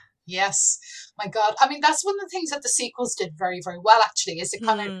games. Yes. My God. I mean, that's one of the things that the sequels did very, very well, actually, is it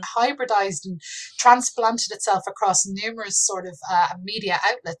kind of hybridized and transplanted itself across numerous sort of media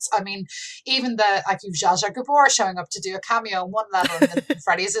outlets. I mean, even you've Zsa Zsa Gabor showing up to do a cameo on one level, and then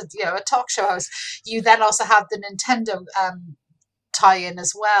Freddy is a talk show host. You then also have the Nintendo tie-in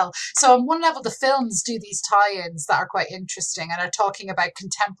as well. So on one level, the films do these tie-ins that are quite interesting and are talking about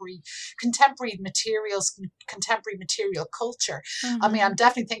contemporary materials, contemporary material culture. I mean, I'm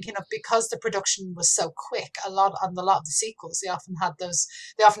definitely thinking of, because the production was so quick, a lot of the sequels, they often had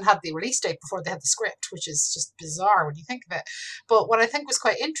the release date before they had the script, which is just bizarre when you think of it. But what I think was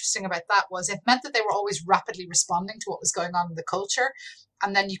quite interesting about that was it meant that they were always rapidly responding to what was going on in the culture.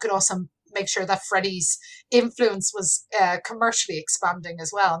 And then you could also make sure that Freddy's influence was commercially expanding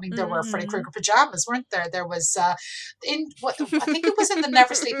as well. I mean, there were Freddy Krueger pajamas, weren't there? There was I think it was in the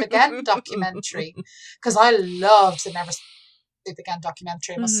Never Sleep Again documentary, because I loved the Never Sleep Again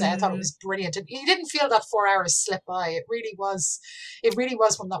documentary, I must say. I thought it was brilliant, and you didn't feel that 4 hours slip by. It really was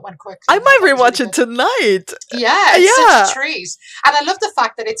one that went quickly. I might rewatch it tonight. Yeah, it's such a treat. And I love the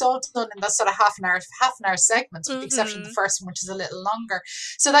fact that it's all done in that sort of half an hour segments, with the exception of the first one, which is a little longer,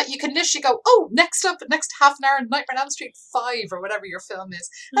 so that you can literally go, oh, next half an hour, Nightmare on Elm Street 5 or whatever your film is.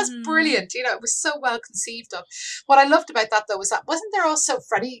 That's brilliant. You know, it was so well conceived of. What I loved about that, though, was that wasn't there also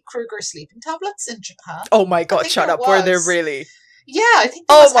Freddy Krueger sleeping tablets in Japan? Oh my God, shut up. Were there really? Yeah, I think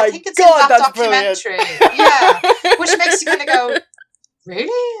there was. I think it's in that documentary. Yeah, which makes you kind of go, really?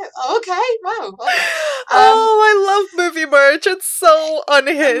 Okay, wow. I love movie merch. It's so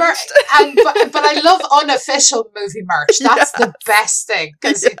unhinged. But I love unofficial movie merch. That's the best thing,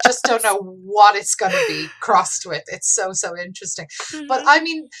 because you just don't know what it's going to be crossed with. It's so interesting. But I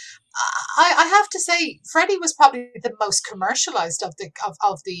mean, I have to say, Freddy was probably the most commercialized of the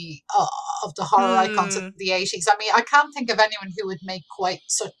horror icons of the 80s. I mean, I can't think of anyone who would make quite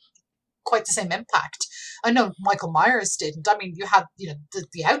the same impact. I know Michael Myers didn't. I mean, you had the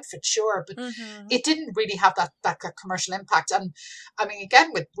outfit, sure, but it didn't really have that commercial impact. And I mean,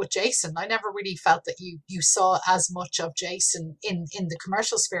 again, with Jason, I never really felt that you saw as much of Jason in the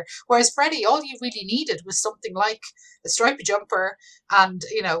commercial sphere. Whereas Freddy, all you really needed was something like a stripy jumper and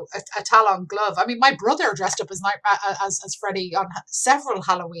a Talon glove. I mean, my brother dressed up as Freddy on several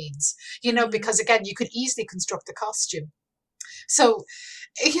Halloweens. Because again, you could easily construct the costume. So,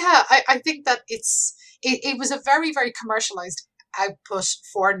 yeah, I think that it was a very, very commercialized output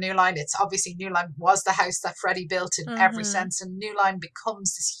for New Line. It's obviously New Line was the house that Freddy built in every sense, and New Line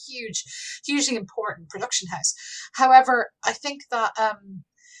becomes this hugely important production house. However, I think that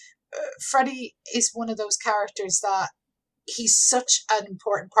Freddy is one of those characters that he's such an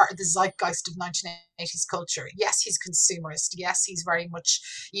important part of the zeitgeist of 1980s culture. Yes, he's consumerist. Yes, he's very much,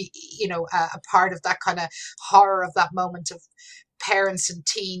 a part of that kind of horror of that moment of parents and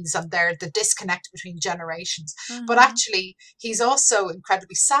teens and the disconnect between generations. But actually, he's also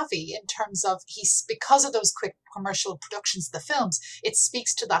incredibly savvy in terms of because of those quick commercial productions of the films, it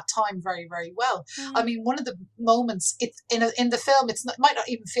speaks to that time very, very well. I mean, one of the moments in the film, it might not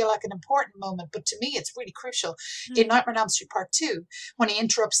even feel like an important moment, but to me, it's really crucial. In Nightmare on Elm Street Part 2, when he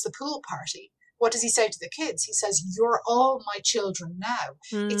interrupts the pool party, what does he say to the kids? He says, "You're all my children now."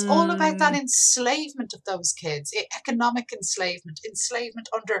 It's all about that enslavement of those kids, economic enslavement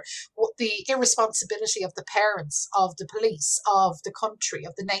under the irresponsibility of the parents, of the police, of the country,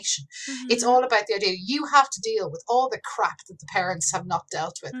 of the nation. It's all about the idea you have to deal with all the crap that the parents have not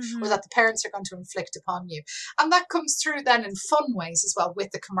dealt with, or that the parents are going to inflict upon you. And that comes through then in fun ways as well,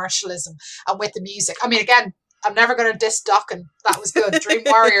 with the commercialism and with the music. I mean, again, I'm never going to diss Dokken. That was good. Dream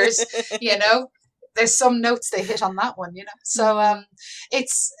Warriors, there's some notes they hit on that one, So I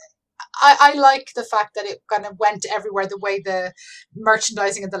like the fact that it kind of went everywhere the way the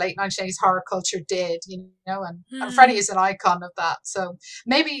merchandising of the late 1980s horror culture did, and Freddy is an icon of that. So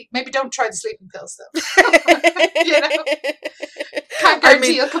maybe don't try the sleeping pills though. Can't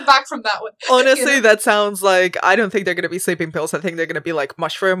guarantee you'll come back from that one. Honestly, that sounds like, I don't think they're going to be sleeping pills. I think they're going to be like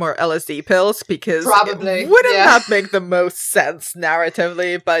mushroom or LSD pills, because probably wouldn't that make the most sense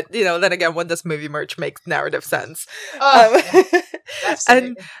narratively? But then again, when does movie merch make narrative sense?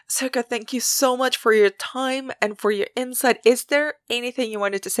 And Serka, thank you so much for your time and for your insight. Is there anything you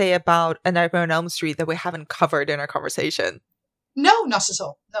wanted to say about A Nightmare on Elm Street that we haven't covered in our conversation? No, not at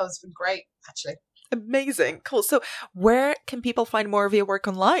all. No, it's been great, actually. Amazing. Cool. So where can people find more of your work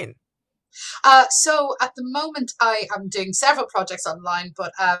online? So at the moment I am doing several projects online,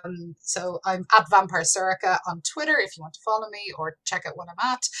 but so I'm at Vampire Serka on Twitter if you want to follow me or check out what I'm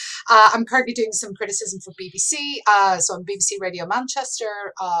at. I'm currently doing some criticism for BBC, so on BBC Radio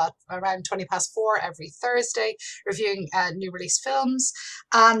Manchester around 4:20 every Thursday, reviewing new release films.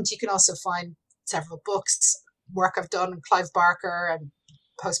 And you can also find several books, work I've done, Clive Barker and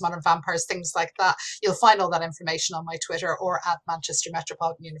Postmodern Vampires, things like that. You'll find all that information on my Twitter or at Manchester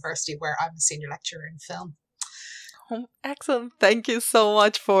Metropolitan University, where I'm a senior lecturer in film. Oh, excellent. Thank you so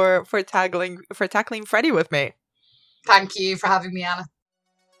much for tackling Freddy with me. Thank you for having me, Anna.